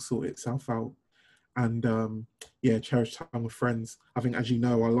that it will sort itself out. And yeah, cherish time with friends. I think, as you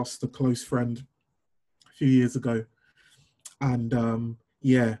know, I lost a close friend a few years ago, and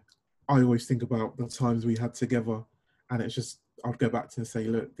yeah, I always think about the times we had together, and it's just, I'd go back to and say,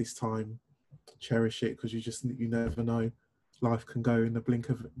 look, this time, cherish it, because you never know. Life can go in the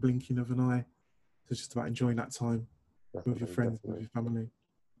blinking of an eye. So it's just about enjoying that time with your friends, with your family.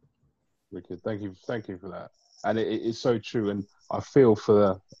 Wicked. Thank you for that. And it's so true. And I feel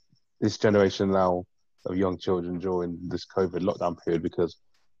for this generation now of young children during this COVID lockdown period, because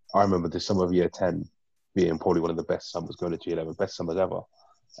I remember the summer of year 10 being probably one of the best summers, going to G11, best summers ever.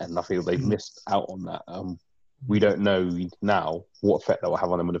 And I feel they've missed out on that. We don't know now what effect that will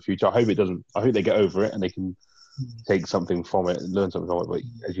have on them in the future. I hope it doesn't. I hope they get over it and they can take something from it and learn something from it. But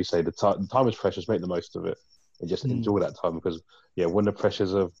as you say, the time is precious. Make the most of it and just enjoy that time, because when the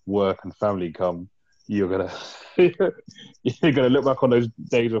pressures of work and family come, you're gonna look back on those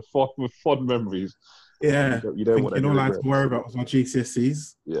days with fond memories. Yeah, you don't want all I had to worry about was my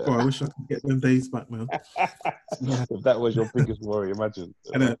GCSEs. Yeah. Oh, I wish I could get them days back, man. If that was your biggest worry, imagine.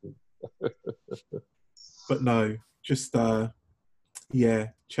 But no, just yeah,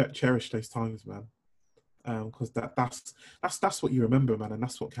 cherish those times, man. Because that's what you remember, man, and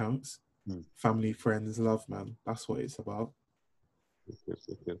that's what counts. Family, friends, love, man. That's what it's about.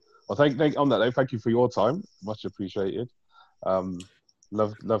 Good. Well, on that note, thank you for your time. Much appreciated.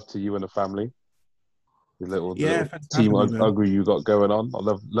 Love to you and the family. The little Thanks for team having me, man. Ugwu you got going on. I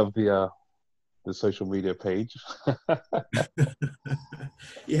love the social media page.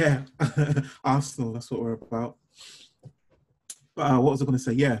 Yeah, Arsenal. That's what we're about. But what was I going to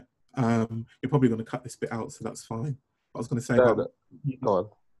say? Yeah, you're probably going to cut this bit out, so that's fine. I was going to say Go on.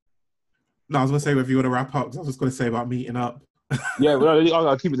 No, I was going to say whether you want to wrap up. Because I was just going to say about meeting up. Yeah, well,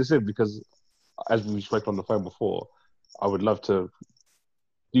 I'll keep it this in because, as we spoke on the phone before, I would love to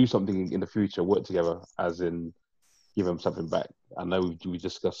do something in the future, work together, as in give them something back. I know we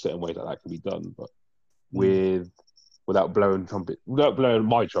discussed certain ways that can be done, but without blowing my trumpet, but I'm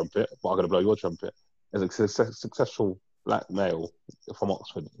going to blow your trumpet. As a successful black male from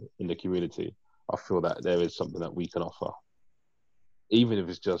Oxford in the community, I feel that there is something that we can offer. Even if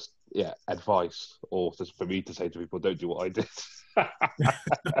it's just advice, or just for me to say to people, don't do what I did.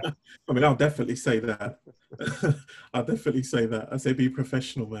 I mean, I'll definitely say that. I'll definitely say that. I say be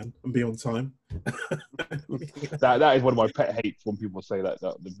professional, man, and be on time. that is one of my pet hates when people say that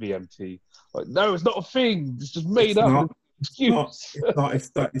the BMT. Like, no, it's not a thing. It's just made up.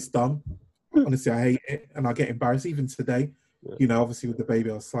 It's dumb. Honestly, I hate it, and I get embarrassed even today. Yeah. You know, obviously with the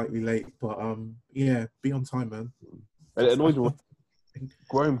baby, I was slightly late, but be on time, man. And it annoys me.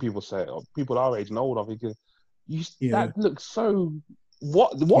 Grown people say it, or people our age and older, thinking, that looks so.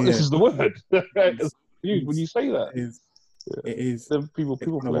 What this is the word? When you say that, it is. Then people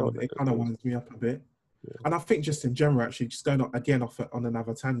it kind of winds me up a bit. Yeah. And I think just in general, actually, just going off on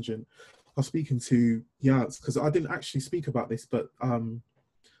another tangent, I was speaking to Yance because I didn't actually speak about this, but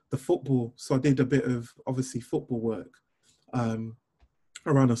the football. So I did a bit of obviously football work. I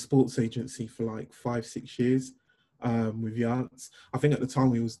ran a sports agency for like 5-6 years. With Yance. I think at the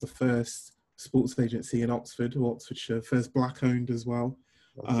time he was the first sports agency in Oxford or Oxfordshire, first black owned as well,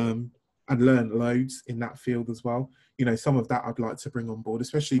 and learned loads in that field as well. You know, some of that I'd like to bring on board,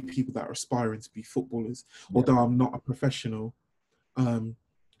 especially people that are aspiring to be footballers. Yeah. Although I'm not a professional,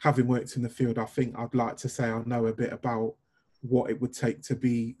 having worked in the field, I think I'd like to say I know a bit about what it would take to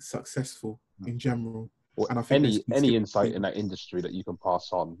be successful in general. Well, and I think any insight in that industry that you can pass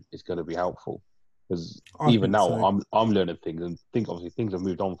on is going to be helpful. Because even now, so. I'm learning things, and obviously things have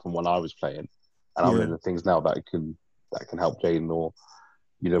moved on from when I was playing, and I'm learning things now that can help Jaden, or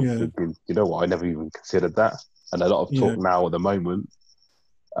you know what, I never even considered that. And a lot of talk now at the moment,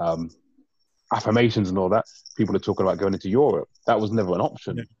 affirmations and all that. People are talking about going into Europe. That was never an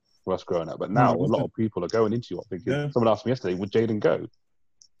option for us growing up, but now a lot of people are going into Europe. Thinking, someone asked me yesterday, would Jaden go?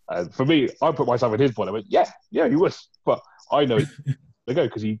 For me, I put myself in his point. I went, yeah, he would, but I know to go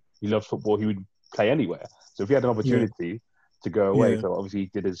because he loves football. He would play anywhere. So if he had an opportunity to go away, so obviously he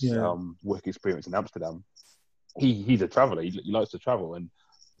did his work experience in Amsterdam. He's a traveller. He likes to travel, and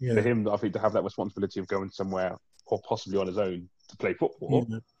for him, I think to have that responsibility of going somewhere or possibly on his own to play football,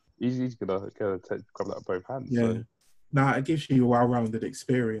 he's gonna grab that with both hands. Yeah. So. Now it gives you a well-rounded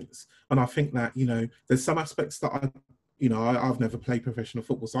experience, and I think that there's some aspects that I've never played professional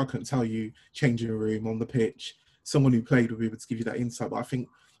football, so I couldn't tell you changing a room on the pitch. Someone who played would be able to give you that insight, but I think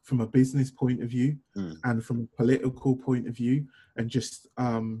from a business point of view and from a political point of view, and just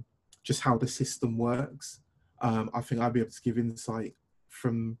how the system works, I think I'd be able to give insight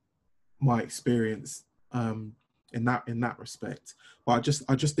from my experience in that respect. But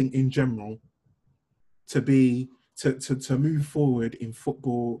I just think in general, to move forward in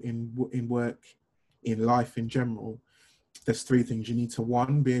football, in work, in life in general, there's 3 things. You need to,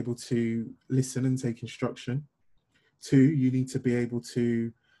 1, be able to listen and take instruction. 2, you need to be able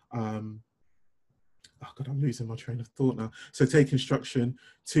to oh God, I'm losing my train of thought now. So take instruction.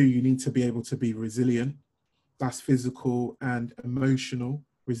 2, you need to be able to be resilient. That's physical and emotional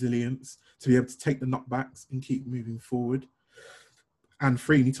resilience, to be able to take the knockbacks and keep moving forward. And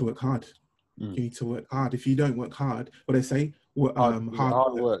 3, you need to work hard. You need to work hard. If you don't work hard, what they say, hard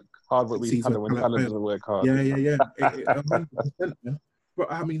work we talent when talent doesn't work hard. Yeah. 100%. But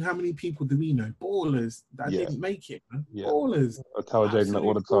I mean, how many people do we know? Ballers that didn't make it, man. Yeah. Ballers. I tell Jaden that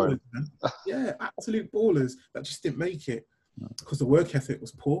all the time. Ballers, absolute ballers that just didn't make it because the work ethic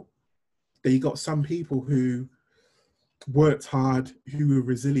was poor. Then you got some people who worked hard, who were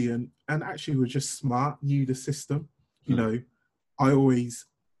resilient, and actually were just smart, knew the system. You know, I always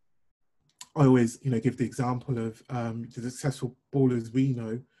give the example of the successful ballers we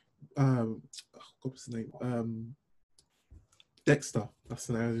know. What's his name? Dexter. That's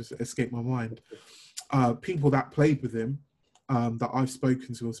the name. Just escaped my mind. People that played with him, that I've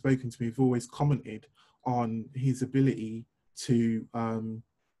spoken to or spoken to me have always commented on his ability to,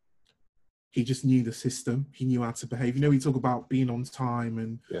 he just knew the system. He knew how to behave. You know, we talk about being on time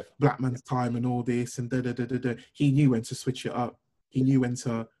and black man's time and all this and da. He knew when to switch it up. He knew when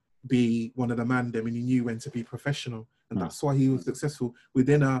to be one of the man them, and he knew when to be professional. And that's why he was successful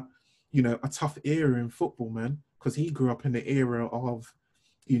within a tough era in football, man, because he grew up in the era of,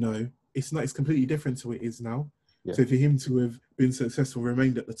 it's completely different to what it is now. Yeah. So for him to have been successful,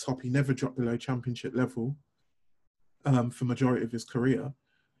 remained at the top, he never dropped below championship level for majority of his career.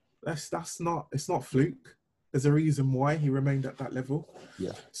 It's not fluke. There's a reason why he remained at that level.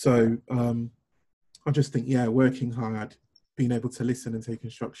 Yeah. So I just think, working hard, being able to listen and take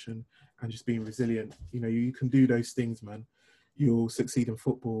instruction, and just being resilient. You can do those things, man. You'll succeed in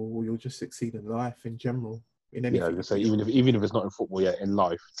football, or you'll just succeed in life in general. In anything. Yeah, so even if it's not in football, in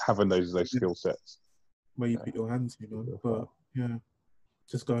life, having those skill sets where you put your hands, But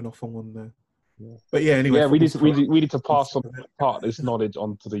just going off on one there. Yeah. But anyway. We need to pass on part of this knowledge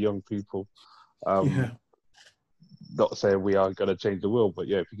on to the young people. Not saying we are going to change the world, but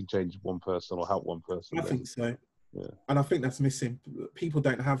if you can change one person or help one person, I think so. Yeah. And I think that's missing. People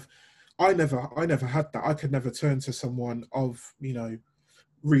don't have. I never had that. I could never turn to someone of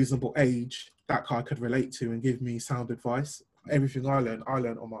reasonable age that I could relate to and give me sound advice. Everything I learned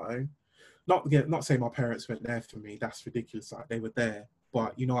on my own. Not saying my parents weren't there for me. That's ridiculous. Like, they were there,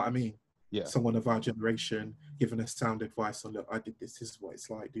 but you know what I mean. Yeah. Someone of our generation giving us sound advice on, look, I did this. This is what it's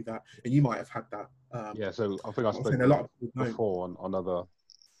like. Do that, and you might have had that. So I think I spoke a lot before on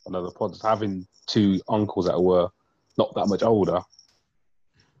another pods, having two uncles that were not that much older,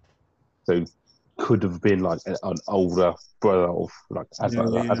 so could have been like an older brother or like as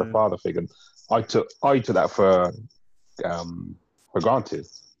a father figure. I took that for granted,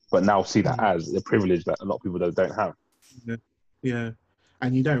 but now see that as a privilege that a lot of people don't have. Yeah.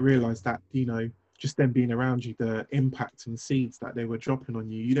 And you don't realise that, just them being around you, the impact and seeds that they were dropping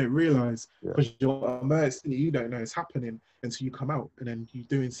on you. You don't realise, because you're immersed in it, you don't know it's happening until you come out, and then you're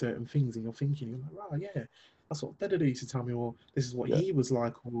doing certain things and you're thinking, you're like, wow, yeah, that's what Dada used to tell me, or this is what he was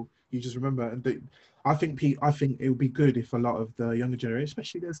like, or you just remember. And I think it would be good if a lot of the younger generation,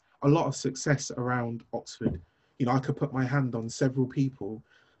 especially, there's a lot of success around Oxford. I could put my hand on several people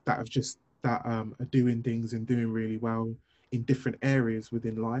that are doing things and doing really well in different areas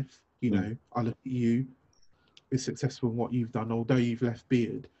within life. I look at you, is successful in what you've done. Although you've left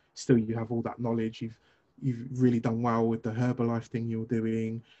Beard, still you have all that knowledge. You've really done well with the Herbalife thing you're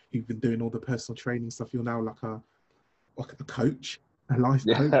doing. You've been doing all the personal training stuff. You're now like a coach, a life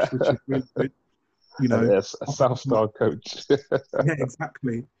coach, which is really good. Yes, a self-style coach. Yeah,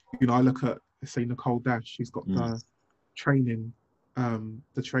 exactly. I look at, say, Nicole Dash. She's got the training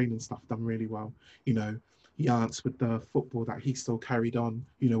stuff done really well. Yance with the football that he still carried on,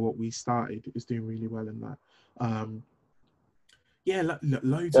 what we started, is doing really well in that.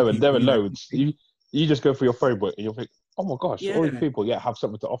 Loads of people. There are loads. You just go through your framework and you'll think, oh my gosh, all these people have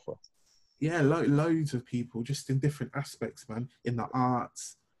something to offer. Yeah, loads of people, just in different aspects, man, in the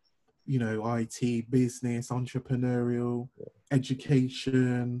arts, IT, business, entrepreneurial,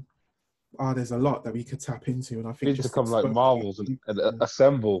 education. There's a lot that we could tap into, and I think just come like Marvels and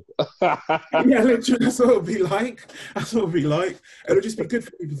assemble. Yeah, literally, that's what it'll be like. It'll just be good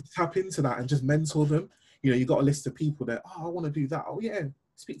for people to tap into that and just mentor them. You got a list of people that, I want to do that. Oh yeah,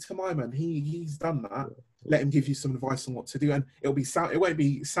 speak to my man. He's done that. Let him give you some advice on what to do, and it won't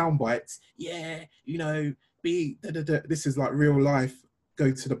be sound bites. Yeah, this is like real life. Go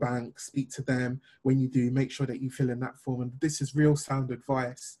to the bank, speak to them. When you do, make sure that you fill in that form. And this is real sound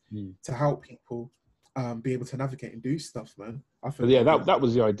advice to help people be able to navigate and do stuff, man. That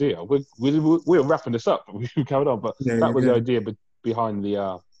was the idea. We're wrapping this up. We carried on, but that was the idea behind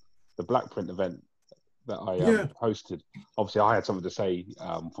the Black Print event that I hosted. Obviously, I had something to say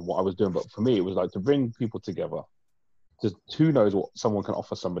from what I was doing, but for me, it was like to bring people together. Just who knows what someone can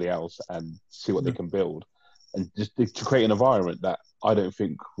offer somebody else and see what they can build. And just to create an environment that I don't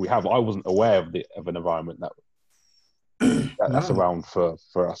think we have. I wasn't aware of an environment that's around for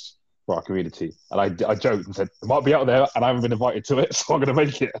us, for our community. And I joked and said, it might be out there and I haven't been invited to it, so I'm going to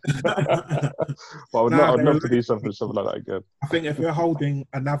make it. But I'd love to do something like that again. I think if we're holding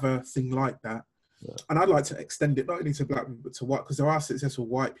another thing like that, and I'd like to extend it not only to black people, but to white, because there are successful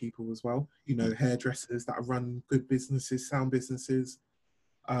white people as well, hairdressers that run good businesses, sound businesses,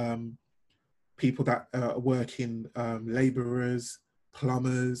 people that work in labourers,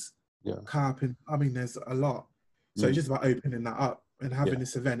 plumbers, carpenters. I mean, there's a lot. So it's just about opening that up and having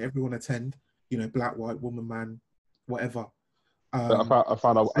this event. Everyone attend, black, white, woman, man, whatever. I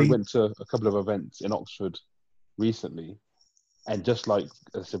found I went to a couple of events in Oxford recently, And just like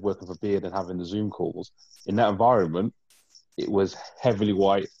I said, working for Beard and having the Zoom calls, in that environment, it was heavily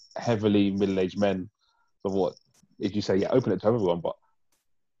white, heavily middle-aged men. So what, if you say, yeah, open it to everyone, but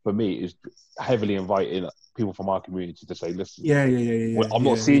for me, it's heavily inviting people from our community to say, listen, well, I'm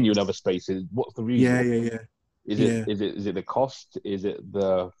not seeing you in other spaces. What's the reason? Is it the cost? Is it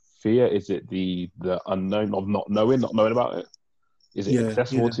the fear? Is it the unknown of not knowing about it? Is it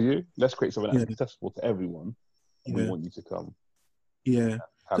accessible to you? Let's create something that's accessible to everyone. We want you to come. Yeah,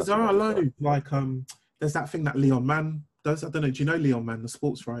 because there are loads, like there's that thing that Leon Mann does. I don't know, do you know Leon Mann, the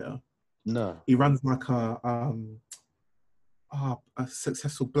sports writer? No. He runs like a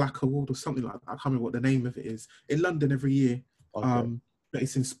successful Black Award or something like that. I can't remember what the name of it is. In London every year. Okay. But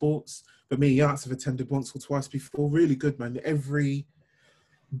it's in sports. But me and Yats have attended once or twice before. Really good, man. Every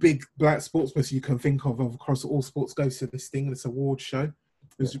big Black sports person you can think of across all sports goes to this thing, and it's an award show,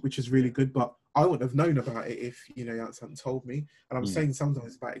 which is really good. But I wouldn't have known about it if, Yats hadn't told me. And I'm saying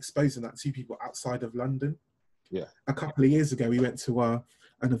sometimes about exposing that to people outside of London. Yeah. A couple of years ago, we went to an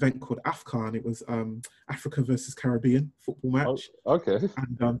event called AFCON. It was Africa versus Caribbean football match. Oh, okay.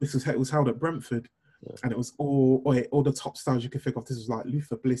 And it was held at Brentford. Yeah. And it was all the top stars you could think of. This was like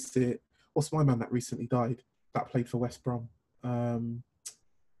Luther Blissett. What's my man that recently died that played for West Brom?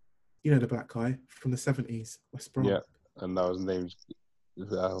 You know, the black guy from the 70s, West Brom. Yeah, and that was named.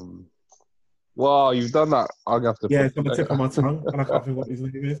 Wow, you've done that. I'll have to. Yeah, it's on the tip of my tongue, and I can't think what his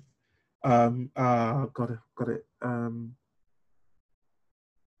name is. Got it. I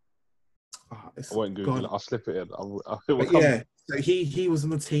won't Google it. I'll slip it in. So he was on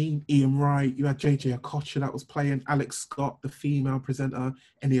the team. Ian Wright. You had JJ Okocha that was playing. Alex Scott, the female presenter.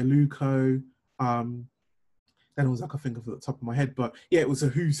 Eni Aluko. Then it was like I think of at the top of my head, but yeah, it was a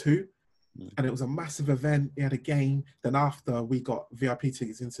who's who, and it was a massive event. He had a game. Then after we got VIP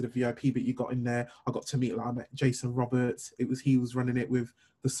tickets into the VIP, but you got in there. I got to meet I met Jason Roberts. He was running it with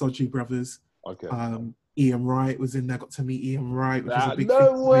the Soji brothers. Okay. Ian Wright was in there. Got to meet Ian Wright, which was a big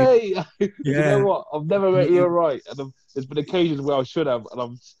no way. Yeah. You know what? I've never met Ian Wright, and there's been occasions where I should have, and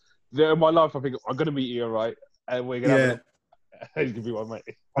I'm there in my life. I think I'm gonna meet Ian Wright, and we're gonna have he's gonna be my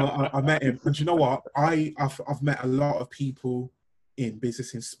mate. I met him, and you know what? I've met a lot of people in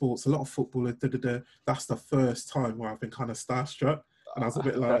business, in sports, a lot of footballers. That's the first time where I've been kind of starstruck, and I was a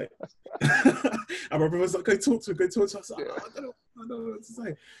bit like, and my brother was like, "Go talk to him." I was like, I don't know what to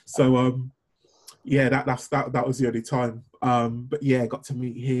say. So that was the only time. But yeah, got to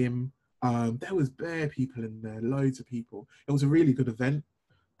meet him. There was bare people in there, loads of people. It was a really good event,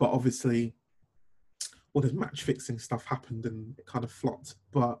 but obviously all the match fixing stuff happened and it kind of flopped.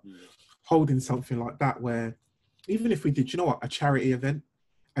 But holding something like that, where even if we did, a charity event,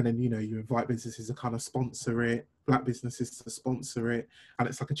 and then, you invite businesses to kind of sponsor it, Black businesses to sponsor it, and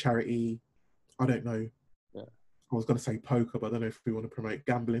it's like a charity, I don't know. Yeah. I was going to say poker, but I don't know if we want to promote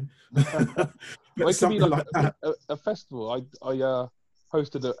gambling. But well, something like that. A festival. I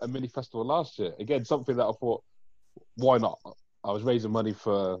hosted a mini festival last year. Again, something that I thought, why not? I was raising money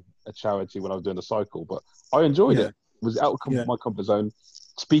for a charity when I was doing the cycle, but I enjoyed it. It was out of my comfort zone,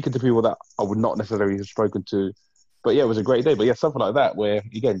 speaking to people that I would not necessarily have spoken to. But yeah, it was a great day. But yeah, something like that where,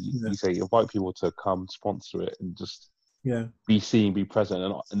 again, you say invite people to come sponsor it and just be seen, be present,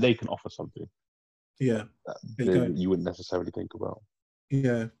 and they can offer something. Yeah. That you wouldn't necessarily think about.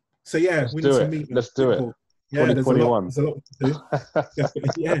 Yeah. So yeah, we need to meet. Let's do it. Yeah, 2021. There's a lot to do.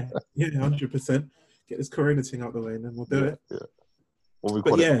 Yeah, 100%. Get this Corona thing out the way and then we'll do it. Yeah. What we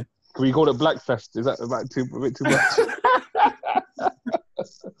call it? Can we call it Blackfest? Is that a bit too much?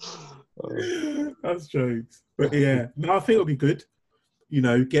 That's jokes. But yeah, no, I think it'll be good.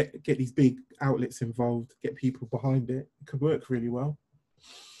 Get these big outlets involved, get people behind it. It could work really well.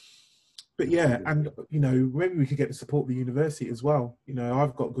 But yeah, and maybe we could get the support of the university as well.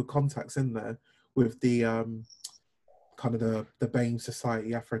 I've got good contacts in there with the kind of the BAME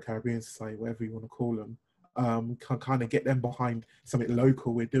Society, Afro-Caribbean Society, whatever you want to call them. Can kind of get them behind something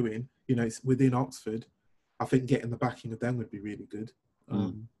local we're doing. It's within Oxford. I think getting the backing of them would be really good.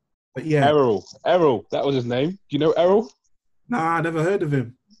 But yeah, Errol, that was his name. Do you know Errol? Nah, I never heard of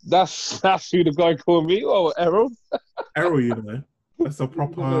him. That's who the guy called me. Oh, Errol. Errol, that's a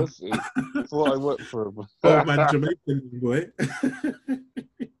proper. That's what I work for him. Old man Jamaican boy.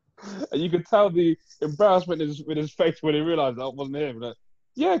 And you could tell the embarrassment in his face when he realised that wasn't him. Like,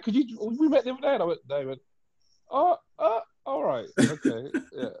 yeah, we met the other day. And I went, David. Oh, all right, okay,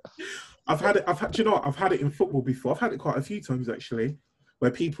 yeah. I've had it in football before. I've had it quite a few times actually, where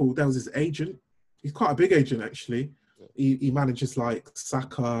there was this agent. He's quite a big agent actually. He manages like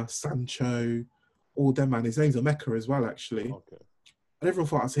Saka, Sancho, all them, man. His name's Emeka as well actually. Okay. And everyone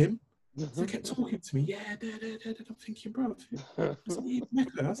thought it was him. So they kept talking to me. Yeah, I'm thinking, bro. I was like, "You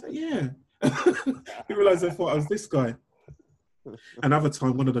Mecca?" I was like, yeah. You realise I thought I was this guy. Another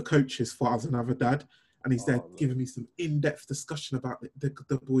time, one of the coaches thought I was another dad, and he's there giving me some in-depth discussion about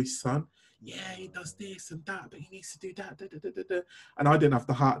the boy's son. Yeah, he does this and that, but he needs to do that. Da, da, da, da, da. And I didn't have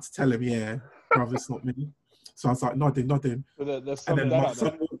the heart to tell him, yeah, brother, it's not me. So I was like nodding. There's And then my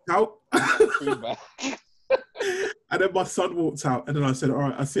son walked out. And then my son walked out, and then I said, "All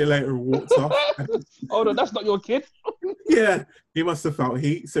right, I'll see you later," and walked off. Oh no, that's not your kid. Yeah, he must have felt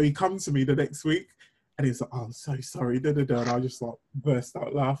heat. So he comes to me the next week, and he's like, "Oh, I'm so sorry." Da, da, da. And I just like burst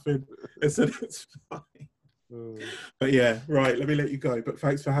out laughing. I said, "It's fine." But yeah, right. Let me let you go. But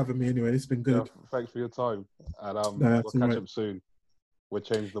thanks for having me anyway. It's been good. Yeah, thanks for your time, and No, we'll catch up soon. We'll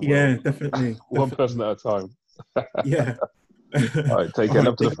change the world. Yeah, definitely. One person at a time. Yeah. All right, take care.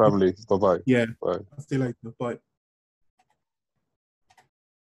 Love to the family. Bye bye. Yeah. Bye. I'll see you later. Bye.